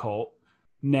Scarab Occult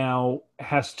now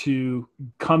has to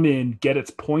come in, get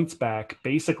its points back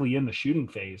basically in the shooting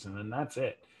phase, and then that's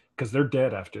it because they're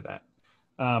dead after that.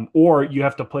 Or you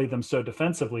have to play them so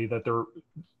defensively that they're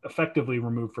effectively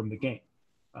removed from the game.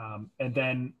 And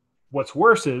then what's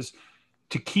worse is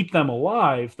to keep them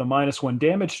alive, the -1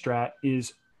 damage strat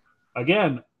is,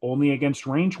 again, only against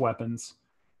range weapons,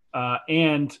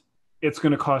 and it's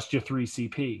going to cost you 3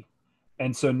 CP.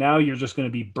 And so now you're just going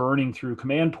to be burning through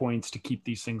command points to keep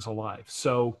these things alive.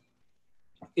 So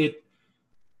it,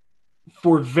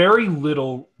 for very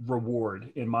little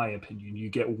reward, in my opinion, you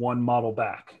get one model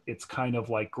back. It's kind of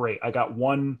like, great, I got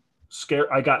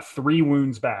 3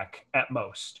 wounds back at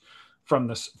most from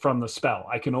the spell.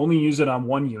 I can only use it on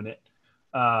 1 unit.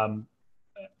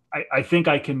 I think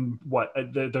I can,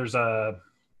 there's a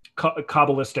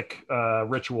Kabbalistic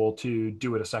ritual to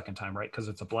do it a second time, right? Because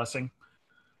it's a blessing.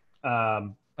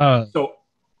 Um, Uh, so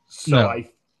so no.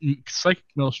 I Psychic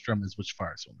Maelstrom is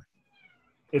Witchfire's only.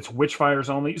 It's Witchfire's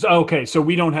only. So, okay, so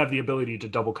we don't have the ability to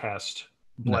double cast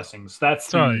No. blessings. That's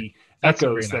Sorry. the That's a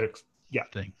echoes Grey Knight that. Yeah,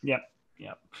 thing. yeah,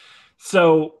 yeah.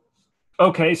 So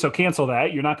okay, so cancel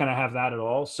that. You're not going to have that at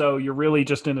all. So you're really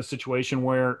just in a situation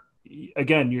where,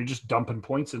 again, you're just dumping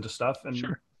points into stuff, and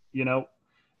Sure. you know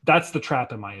that's the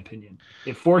trap, in my opinion. It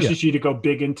Yeah. forces you to go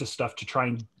big into stuff to try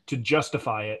and to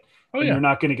justify it, Oh and yeah. you're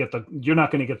not going to get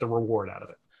the reward out of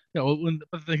it. Yeah. Well,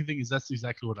 but the thing is, that's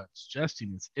exactly what I'm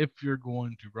suggesting. Is if you're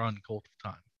going to run Cult of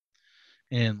Time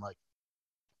and like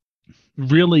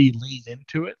really lean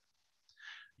into it,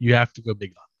 you have to go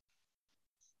big on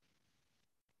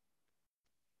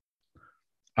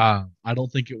it. I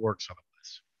don't think it works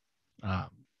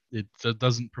otherwise. It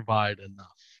doesn't provide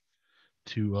enough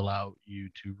to allow you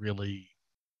to really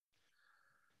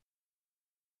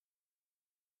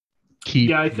keep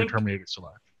Yeah, your Terminators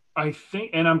alive. I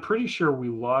think, and I'm pretty sure we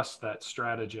lost that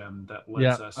stratagem that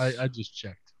Yeah, lets I us. just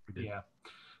checked. We did. Yeah.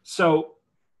 So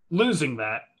losing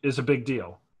that is a big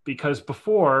deal because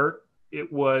before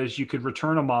it was you could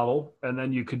return a model and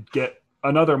then you could get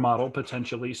another model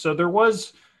potentially. So there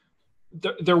was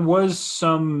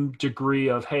some degree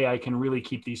of, hey, I can really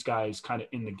keep these guys kind of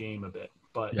in the game a bit,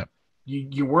 but Yep.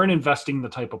 you weren't investing the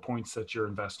type of points that you're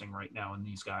investing right now in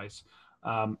these guys.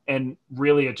 And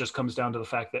really, it just comes down to the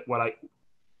fact that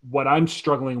what I'm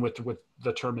struggling with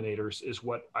the Terminators is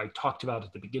what I talked about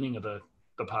at the beginning of the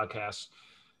podcast.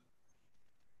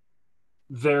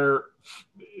 They're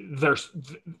they're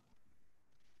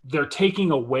they're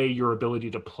taking away your ability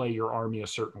to play your army a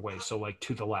certain way. So like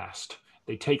to the last,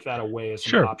 they take that away as an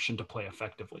Sure. option to play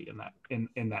effectively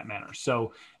in that manner.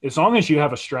 So as long as you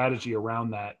have a strategy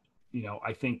around that,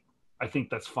 I think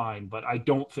that's fine. But I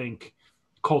don't think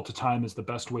Cult of Time is the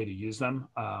best way to use them.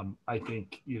 I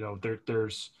think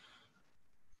there's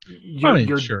I mean,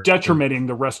 you're sure, but detrimenting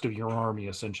the rest of your army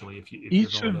essentially if you're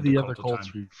each going of into the other cult of cults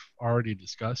time. we've already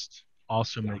discussed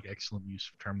also Yeah, make excellent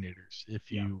use of Terminators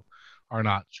if yeah. you are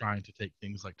not trying to take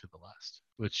things like to the last,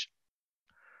 which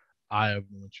I have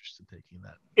no interest in taking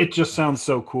that. It just Uh, sounds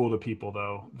so cool to people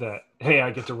though that hey, I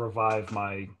get to revive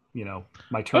my my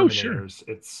oh, sure. Terminators.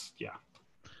 It's yeah,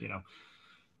 you know.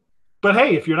 But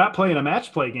hey, if you're not playing a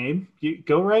match play game, you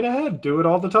go right ahead, do it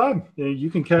all the time. You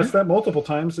can Yeah. cast that multiple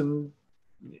times and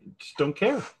just don't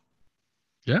care.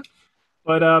 Yeah.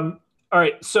 But all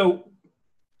right. So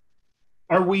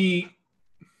are we?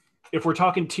 If we're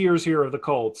talking tiers here of the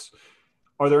cults,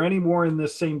 are there any more in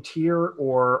this same tier,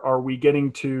 or are we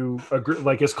getting to agree?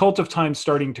 Like, is Cult of Time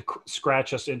starting to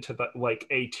scratch us into the like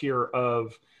a tier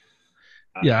of?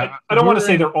 Yeah. I don't want to We're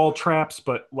say they're in, all traps,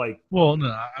 but like, well, no,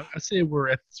 I say we're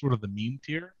at sort of the meme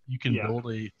tier. You can yeah. build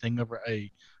a thing of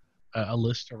a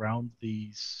list around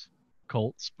these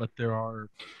cults, but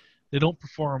they don't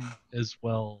perform as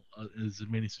well as in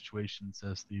many situations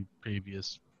as the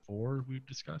previous four we've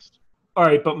discussed. All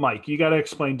right, but Mike, you got to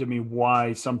explain to me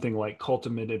why something like cult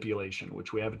of manipulation,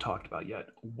 which we haven't talked about yet,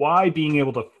 why being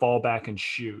able to fall back and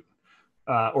shoot,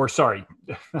 or sorry,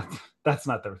 that's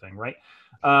not their thing, right?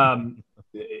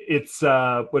 It's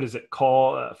what is it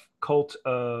called? Cult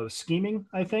of scheming,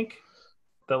 I think,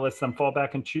 that lets them fall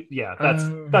back and shoot. Yeah,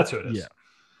 that's who it Yeah.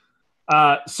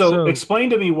 is. So So explain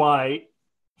to me why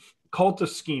cult of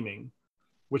scheming,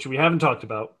 which we haven't talked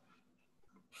about,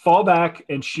 fall back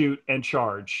and shoot and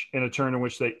charge in a turn in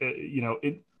which they,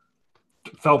 it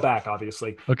fell back.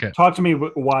 Obviously, okay, talk to me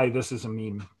why this is a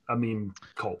meme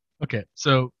cult. okay.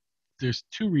 So there's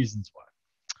two reasons why.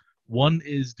 One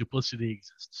is duplicity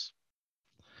exists.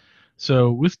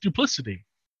 So with duplicity,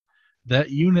 that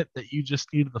unit that you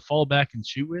just needed to fall back and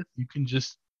shoot with, you can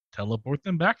just teleport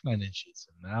them back 9 inches,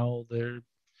 and now they're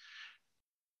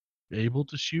able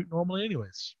to shoot normally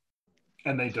anyways,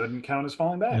 And they didn't count as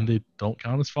falling back. and they don't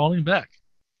count as falling back.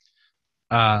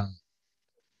 Uh,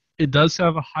 it does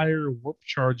have a higher warp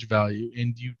charge value,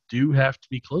 and you do have to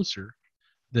be closer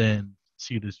than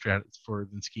seeded strategy for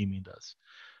than scheming does.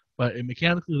 But it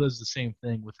mechanically does the same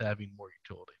thing with having more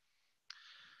utility.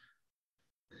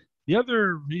 The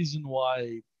other reason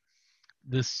why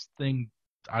this thing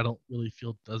I don't really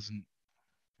feel doesn't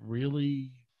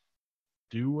really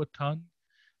do a ton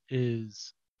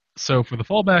is so for the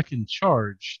fallback in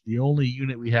charge, the only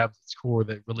unit we have that's core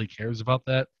that really cares about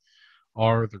that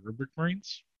are the Rubric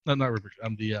Marines. No, not Rubric.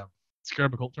 The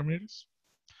Scarab Occult Terminators,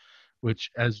 which,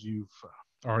 as you've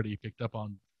already picked up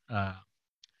on, uh,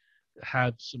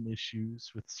 have some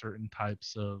issues with certain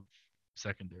types of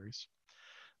secondaries.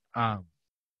 Um,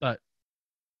 but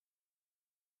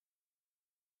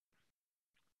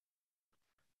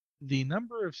the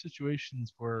number of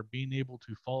situations where being able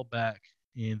to fall back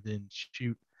and then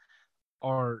shoot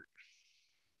are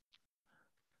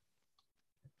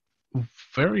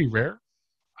very rare.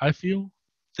 I feel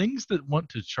things that want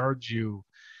to charge you,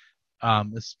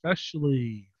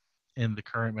 especially in the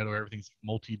current meta where everything's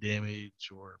multi damage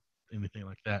or anything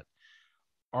like that,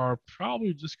 are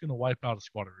probably just going to wipe out a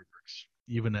squad of rubrics,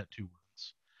 even at 2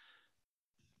 wounds.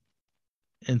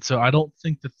 And so I don't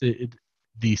think that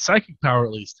the psychic power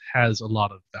at least has a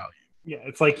lot of value. Yeah,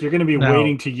 it's like you're going to be Now,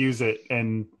 waiting to use it,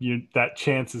 and you that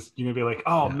chance is you're going to be like,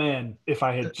 oh yeah, man, if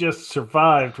I uh, had just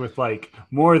survived with like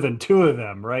more than two of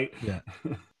them, right? yeah.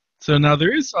 So now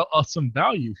there is some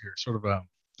value here, sort of a,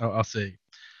 I'll say,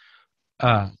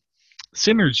 uh,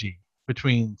 synergy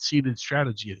between seeded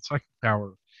strategy and psychic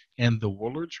power and the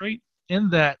warlord trait, in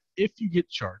that if you get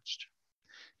charged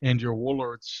and your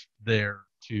warlord's there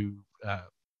to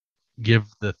give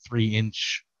the 3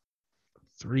 inches,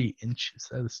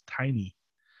 that is tiny,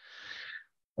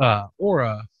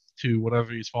 aura to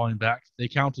whatever he's falling back, they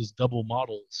count as double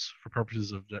models for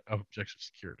purposes of objective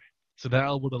security. So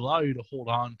that would allow you to hold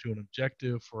on to an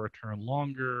objective for a turn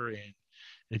longer, and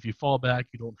if you fall back,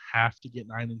 you don't have to get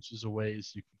 9 inches away,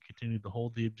 so you can continue to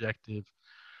hold the objective.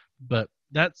 But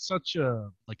that's such a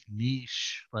like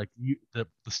niche, like the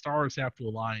stars have to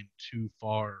align too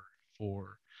far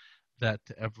for that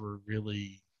to ever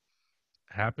really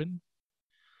happen.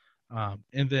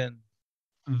 And then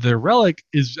the relic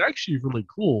is actually really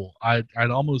cool. I'd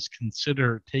almost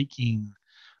consider taking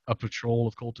a patrol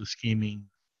of cultist scheming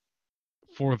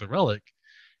for the relic,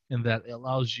 in that it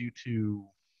allows you to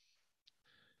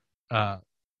uh,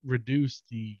 reduce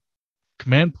the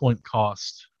command point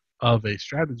cost of a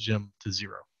stratagem to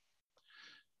 0.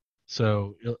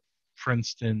 So, for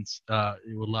instance,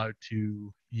 it would allow you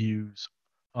to use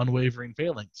unwavering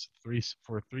phalanx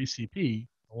for 3 CP.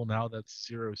 Well, now that's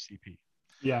 0 CP.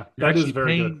 Yeah, You're that is actually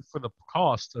very good. paying for the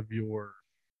cost of your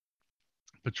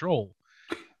patrol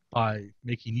by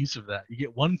making use of that. You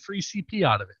get 1 free CP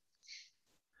out of it.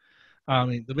 I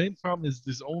mean, the main problem is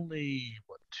there's only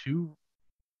what 2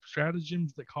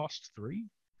 stratagems that cost 3.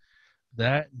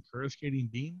 That and coruscating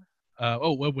beam.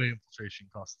 Webway infiltration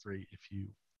costs 3 if you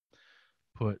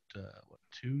put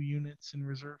 2 units in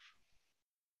reserve.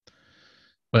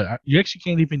 But you actually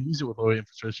can't even use it with webway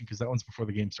infiltration because that one's before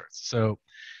the game starts. So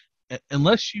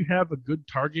unless you have a good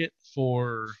target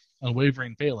for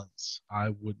unwavering phalanx, I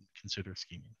wouldn't consider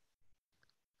scheming.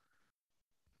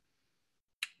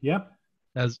 Yeah.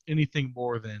 As anything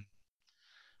more than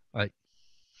like,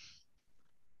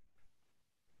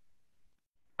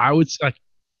 I would say like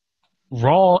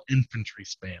raw infantry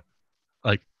spam.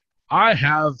 Like, I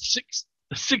have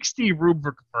 60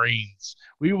 rubric marines.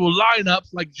 We will line up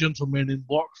like gentlemen and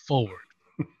walk forward.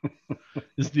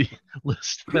 Is the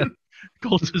list that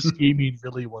cultist gaming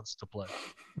really wants to play.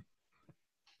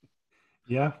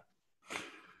 Yeah.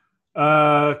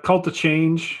 Cult of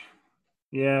Change.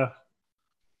 Yeah.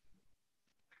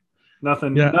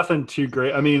 Nothing too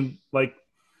great. I mean, like,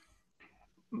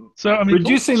 so I mean,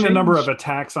 reducing the number of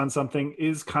attacks on something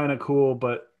is kind of cool,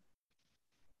 but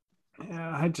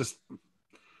yeah,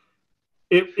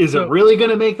 is it really going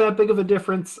to make that big of a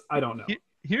difference? I don't know.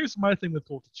 Here's my thing with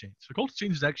Cult of Change. So Cult of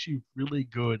Change is actually really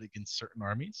good against certain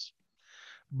armies,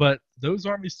 but those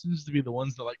armies tends to be the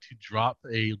ones that like to drop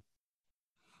a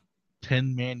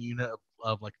 10-man unit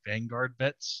of like Vanguard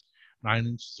vets 9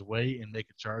 inches away and make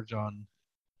a charge on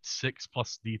 6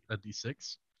 plus a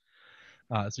d6.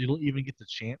 So you don't even get the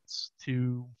chance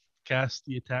to cast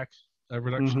the attack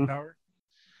reduction power.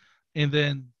 And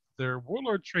then their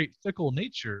warlord trait, Fickle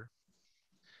Nature,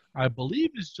 I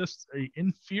believe is just an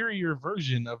inferior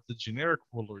version of the generic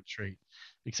warlord trait,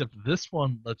 except this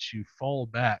one lets you fall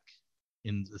back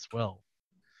in as well.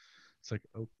 It's like,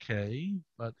 okay,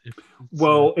 but if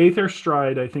Aether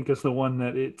Stride, I think, is the one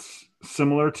that it's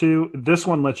similar to. This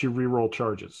one lets you reroll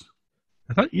charges.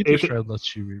 I thought Aether Stride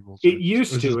lets you reroll charges. It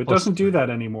used to. It doesn't do that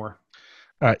anymore.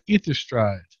 All right, Aether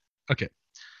Stride. Okay,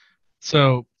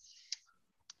 so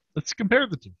let's compare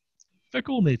the two.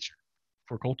 Fickle Nature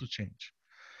for Cult of Change.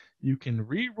 You can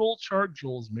re-roll charge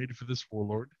rolls made for this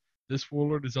warlord. This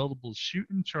warlord is eligible to shoot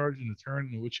and charge in a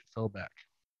turn in which it fell back.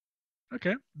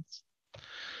 Okay, that's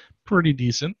pretty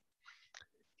decent.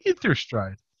 Aether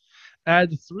Stride.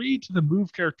 Add 3 to the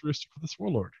move characteristic for this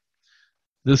warlord.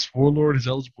 This warlord is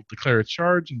eligible to declare a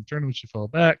charge in the turn in which it fell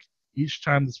back. Each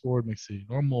time this warlord makes a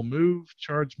normal move,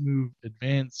 charge move,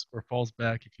 advance, or falls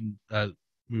back, it can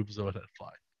move as though it had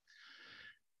fly.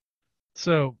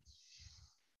 So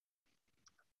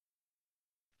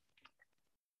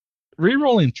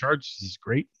rerolling charges is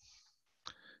great,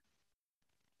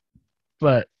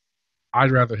 but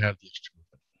I'd rather have the extra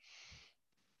movement.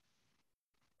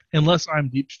 Unless I'm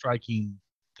deep striking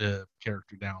the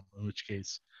character down, in which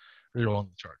case rerolling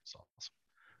the charge is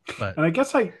awesome. But and I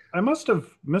guess I must have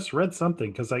misread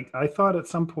something because I thought at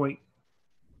some point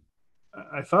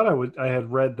I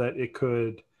had read that it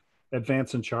could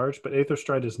advance and charge, but Aether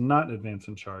Stride is not advance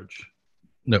and charge.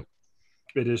 No.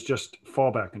 It is just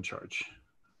fallback and charge.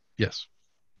 Yes.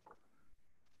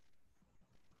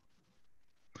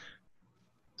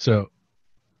 So,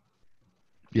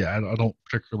 yeah, I don't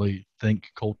particularly think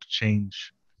Cult of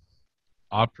Change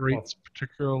operates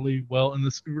particularly well in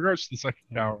regards to the second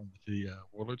power and the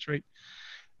warlord trait.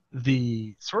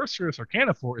 The Sorceress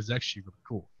Arcanaphore is actually really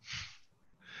cool.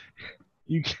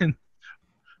 You can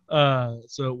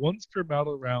so once per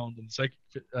battle round in the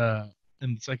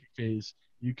psychic phase,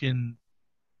 you can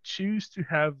choose to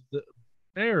have the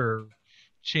bearer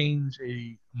change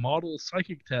a model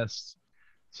psychic test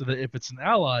so that if it's an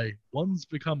ally, 1s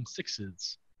become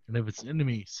 6s, and if it's an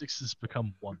enemy, 6s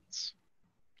become 1s.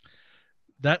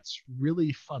 That's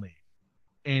really funny,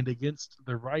 and against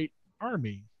the right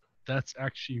army, that's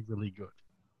actually really good.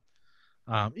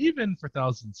 Even for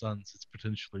Thousand Suns, it's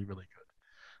potentially really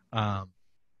good.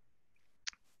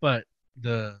 But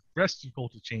the rest of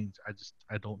Cult of Change,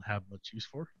 I don't have much use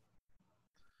for.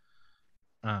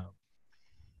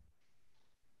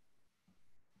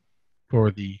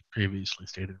 For the previously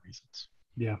stated reasons.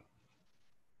 Yeah.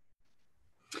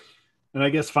 And I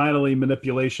guess finally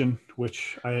manipulation,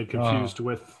 which I had confused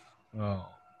with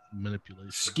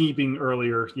manipulation. Scheming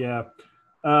earlier. Yeah.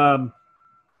 I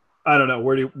don't know.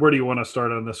 Where do you want to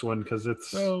start on this one? Because it's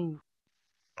so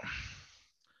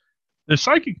the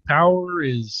psychic power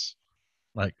is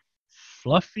like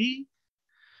fluffy.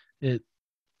 It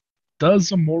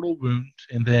does a mortal wound,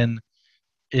 and then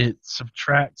it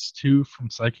subtracts 2 from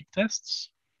psychic tests.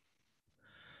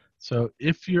 So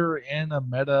if you're in a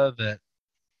meta that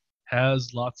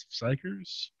has lots of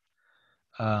psychers,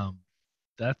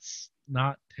 That's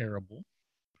not terrible.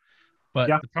 But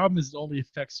Yeah, the problem is it only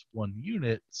affects one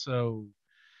unit, so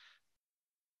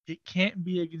it can't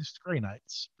be against Grey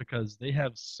Knights because they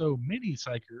have so many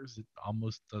Psychers it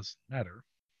almost doesn't matter.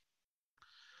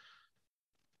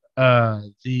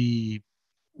 The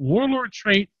Warlord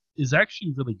trait is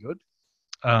actually really good.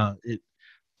 It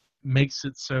makes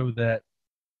it so that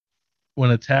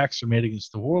when attacks are made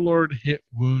against the Warlord, hit,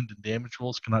 wound, and damage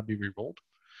rolls cannot be rerolled.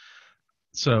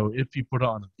 So if you put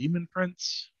on a Demon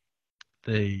Prince,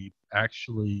 they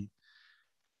actually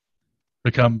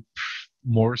become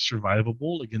more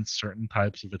survivable against certain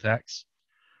types of attacks.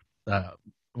 Uh,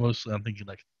 Mostly, I'm thinking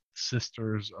like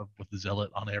Sisters of with the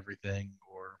Zealot on everything,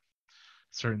 or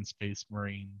certain Space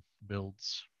Marine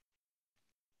builds.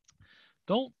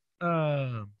 Don't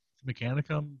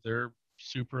Mechanicum, their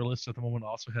super list at the moment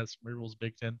also has some rerolls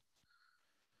baked in.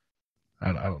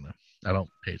 I don't know. I don't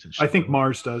pay I attention think to it.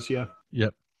 Mars does. Yeah,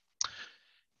 Yep.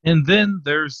 And then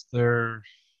there's their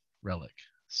relic,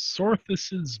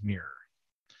 Sorthus's Mirror,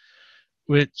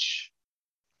 which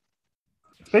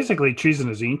it's basically cheese in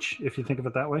his inch if you think of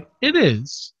it that way. it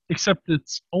is, except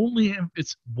it's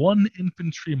one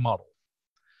infantry model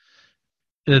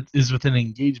that is within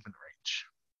engagement range,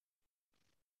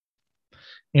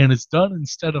 and it's done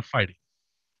instead of fighting.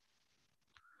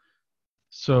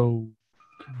 So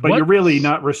But you're really what's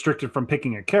not restricted from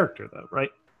picking a character, though, right?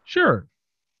 sure?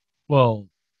 Well,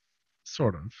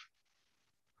 sort of.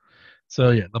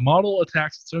 So yeah, the model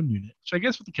attacks its own unit, which I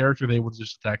guess with the character they would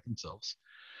just attack themselves.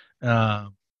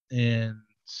 And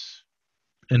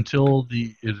until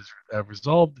it is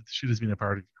resolved that the shoot has been a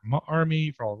part of your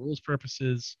army for all rules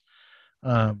purposes.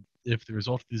 If the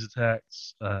result of these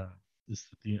attacks is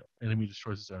that the enemy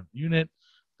destroys its own unit,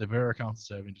 the bearer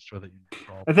counts as having destroyed that unit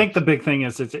for all I think the purposes. big thing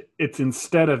is it's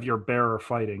instead of your bearer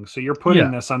fighting. So you're putting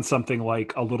Yeah, this on something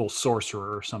like a little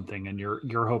sorcerer or something, and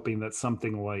you're hoping that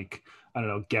something like I don't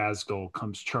know Gazgul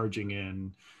comes charging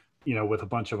in, with a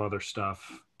bunch of other stuff.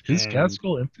 is And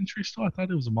Gaskell infantry still? I thought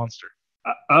it was a monster.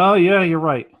 oh yeah, you're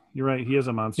right. You're right. He is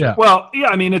a monster. Yeah, Well, yeah.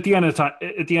 I mean, at the end of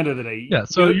the day, yeah.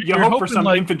 So you you're hope for hoping some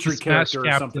like the infantry Smash character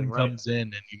or something, Captain right? comes in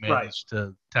and you Right. manage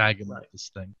to tag him with Right. this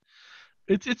thing.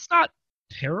 It's not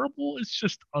terrible. It's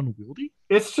just unwieldy.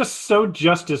 It's just so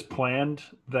just as planned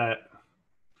that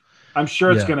I'm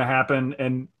sure it's Yeah, going to happen.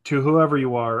 And to whoever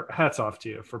you are, hats off to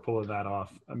you for pulling that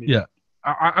off. I mean, yeah.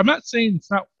 I'm not saying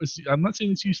it's not. I'm not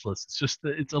saying it's useless. It's just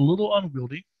that it's a little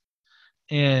unwieldy,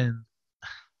 and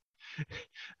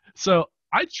so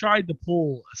I tried to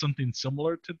pull something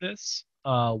similar to this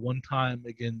one time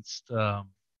against the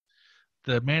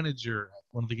manager at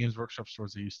one of the Games Workshop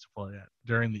stores I used to play at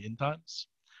during the end times,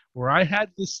 where I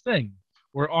had this thing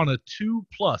where on a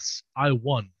 2+ I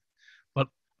won, but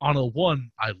on a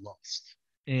 1 I lost.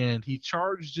 And he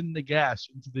charged in the gas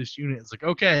into this unit. It's like,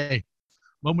 okay,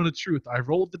 moment of truth. I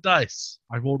rolled the dice.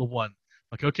 I rolled a 1.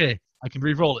 Like, okay, I can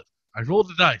re-roll it. I rolled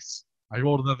the dice. I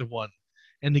rolled another 1.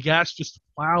 And the gas just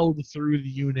plowed through the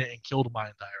unit and killed my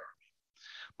entire army.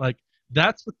 Like,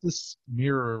 that's what this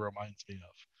mirror reminds me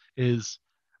of. Is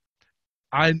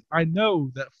I know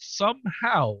that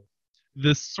somehow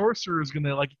this sorcerer is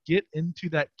gonna like get into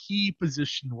that key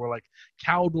position where like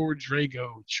Caldor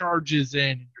Drago charges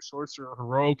in and your sorcerer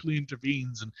heroically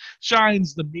intervenes and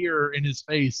shines the mirror in his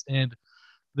face, and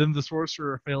then the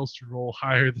sorcerer fails to roll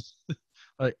higher than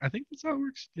like I think that's how it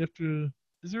works. You have to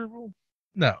is there a roll?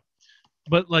 No.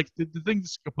 But like the thing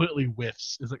just completely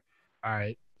whiffs. It's like, all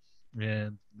right,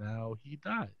 and now he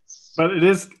dies. but it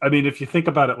is, I mean, if you think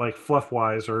about it like fluff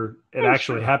wise or it Oh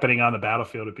actually sure. happening on the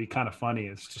battlefield, it'd be kind of funny.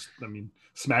 It's just, I mean,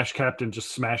 Smash Captain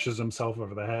just smashes himself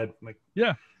over the head. Like,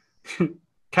 Yeah.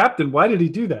 Captain, why did he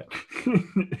do that?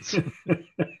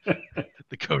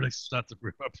 The Codex does not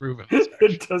approve of this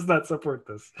It action. does not support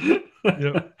this.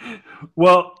 Yep.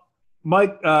 Well,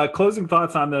 Mike, closing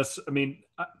thoughts on this. I mean,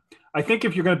 I think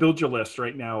if you're going to build your list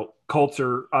right now, cults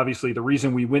are obviously the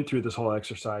reason we went through this whole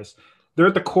exercise. They're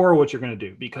at the core of what you're going to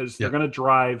do because they're Yep. going to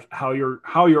drive how your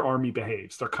army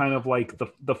behaves. They're kind of like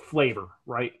the flavor,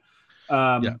 right?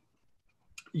 Yeah. Um,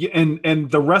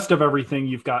 and the rest of everything,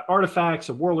 you've got artifacts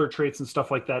and warlord traits and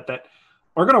stuff like that that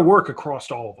are going to work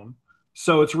across all of them.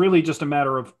 So it's really just a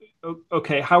matter of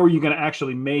okay, how are you going to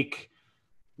actually make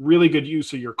really good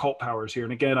use of your cult powers here?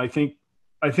 And again, I think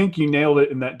you nailed it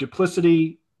in that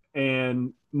duplicity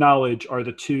and knowledge are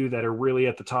the two that are really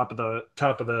at the top of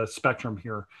the spectrum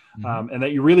here, Mm-hmm. and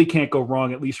that you really can't go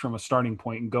wrong, at least from a starting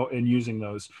point, and go and using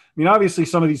those. I mean, obviously,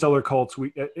 some of these other cults,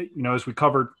 as we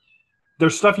covered,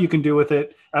 there's stuff you can do with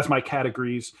it, as my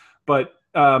categories, but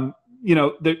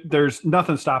there's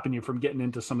nothing stopping you from getting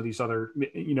into some of these other,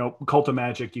 cult of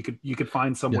magic. You could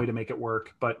find some Yeah. way to make it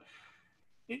work, but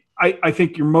I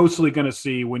think you're mostly going to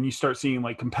see, when you start seeing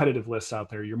like competitive lists out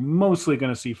there, you're mostly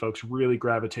going to see folks really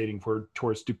gravitating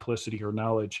towards duplicity or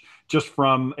knowledge, just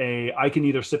from I can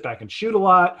either sit back and shoot a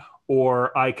lot,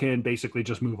 or I can basically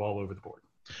just move all over the board.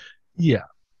 Yeah.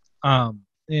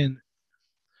 And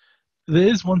there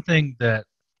is one thing that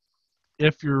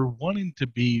if you're wanting to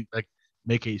be like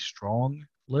make a strong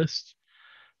list,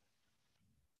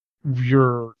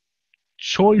 your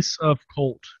choice of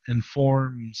cult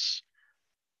informs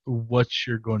what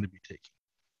you're going to be taking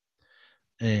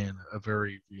in a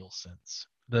very real sense.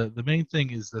 The main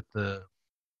thing is that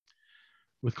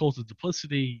with Cult of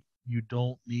Duplicity, you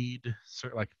don't need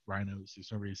certain like rhinos.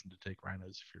 There's no reason to take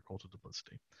rhinos if you're Cult of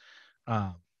Duplicity.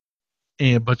 But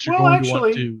you're Well, going to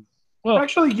want to. Well,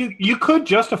 actually, you could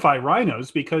justify rhinos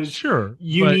because sure,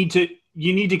 you but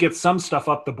need to get some stuff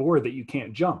up the board that you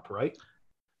can't jump, right?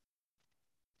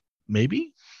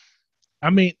 maybe. I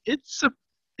mean, it's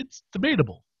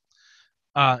debatable.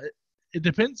 Uh, it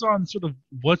depends on sort of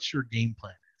what your game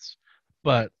plan is.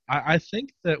 But I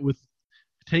think that with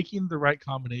taking the right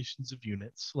combinations of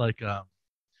units, like what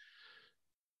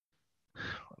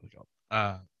do we call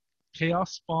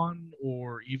Chaos Spawn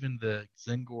or even the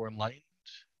Zengor Enlightened,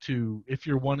 to if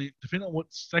you're wanting, depending on what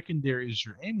secondaries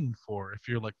you're aiming for, if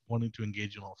you're like wanting to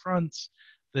engage in all fronts,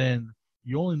 then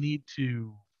you only need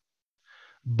to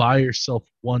buy yourself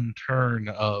one turn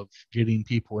of getting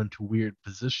people into weird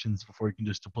positions before you can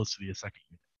just duplicity a second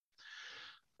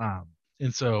unit.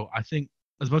 And so I think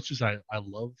as much as I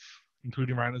love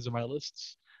including rhinos in my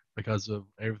lists because of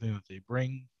everything that they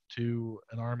bring to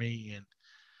an army, and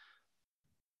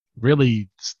really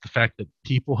the fact that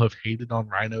people have hated on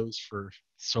rhinos for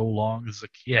so long is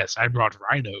like, yes, I brought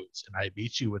rhinos and I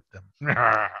beat you with them.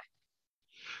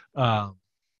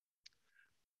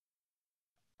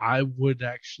 I would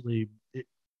actually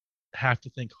have to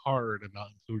think hard about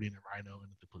including a rhino in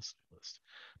the duplicity list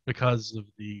because of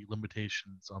the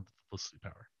limitations on the duplicity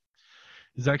power.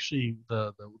 Is actually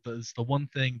the one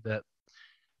thing that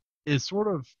is sort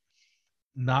of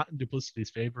not in duplicity's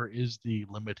favor is the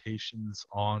limitations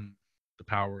on the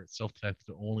power itself, that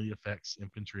it only affects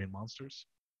infantry and monsters.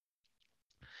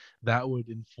 That would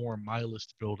inform my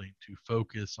list building to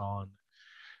focus on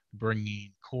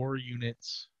bringing core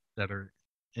units that are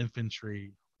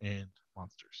infantry and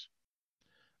monsters,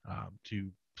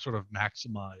 to sort of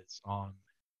maximize on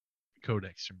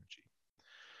Codex synergy.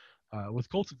 With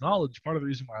Cult of Knowledge, part of the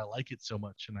reason why I like it so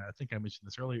much, and I think I mentioned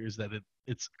this earlier, is that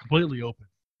it's completely open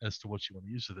as to what you want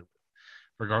to use it with.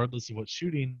 Regardless of what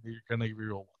shooting, you're going to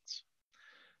reroll once.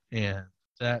 And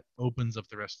that opens up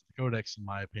the rest of the Codex, in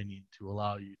my opinion, to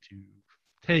allow you to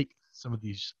take some of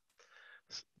these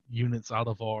units out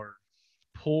of our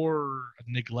poor,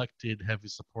 neglected, heavy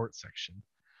support section,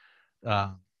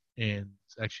 and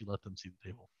actually let them see the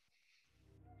table.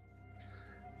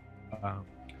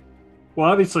 Well,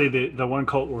 obviously, the one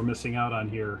cult we're missing out on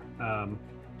here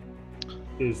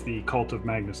is the cult of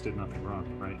Magnus did nothing wrong,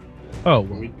 right? Oh,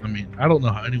 well, I mean, I don't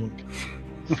know how anyone can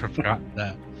have forgotten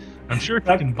that. I'm sure if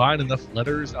you combine enough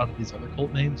letters out of these other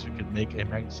cult names, you could make a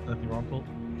Magnus did nothing wrong cult.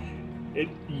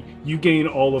 You gain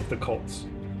all of the cults.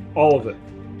 All of it.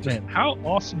 Man, how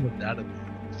awesome would that have been?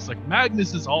 It's like,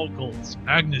 Magnus is all cults.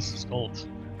 Magnus is cult.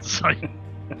 It's like,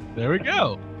 there we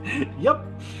go.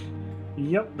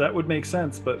 Yep, that would make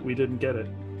sense, but we didn't get it.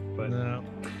 But no.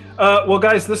 Well,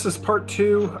 guys, this is part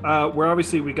 2. Where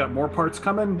obviously we got more parts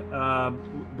coming.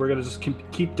 We're gonna just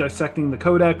keep dissecting the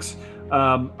Codex.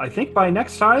 I think by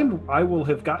next time I will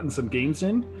have gotten some games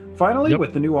in finally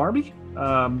with the new army.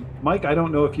 Mike, I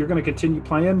don't know if you're going to continue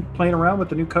playing around with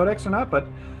the new Codex or not, but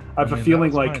I have a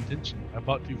feeling like I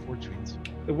bought 2 fortunes.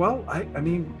 Well, I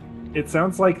mean, it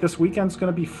sounds like this weekend's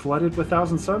going to be flooded with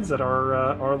Thousand Suns at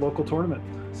our local tournament.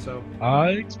 So I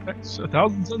expect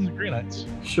 1,000 Suns and Grey Knights.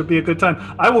 Should be a good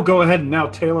time. I will go ahead and now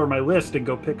tailor my list and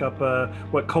go pick up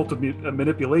what Cult of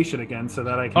Manipulation again, so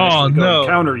that I can actually go and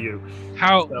counter you.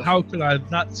 How could I have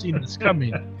not seen this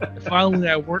coming? If only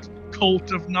I worked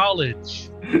Cult of Knowledge.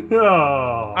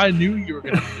 Oh. I knew you were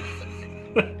going to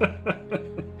do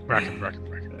that. Bracken.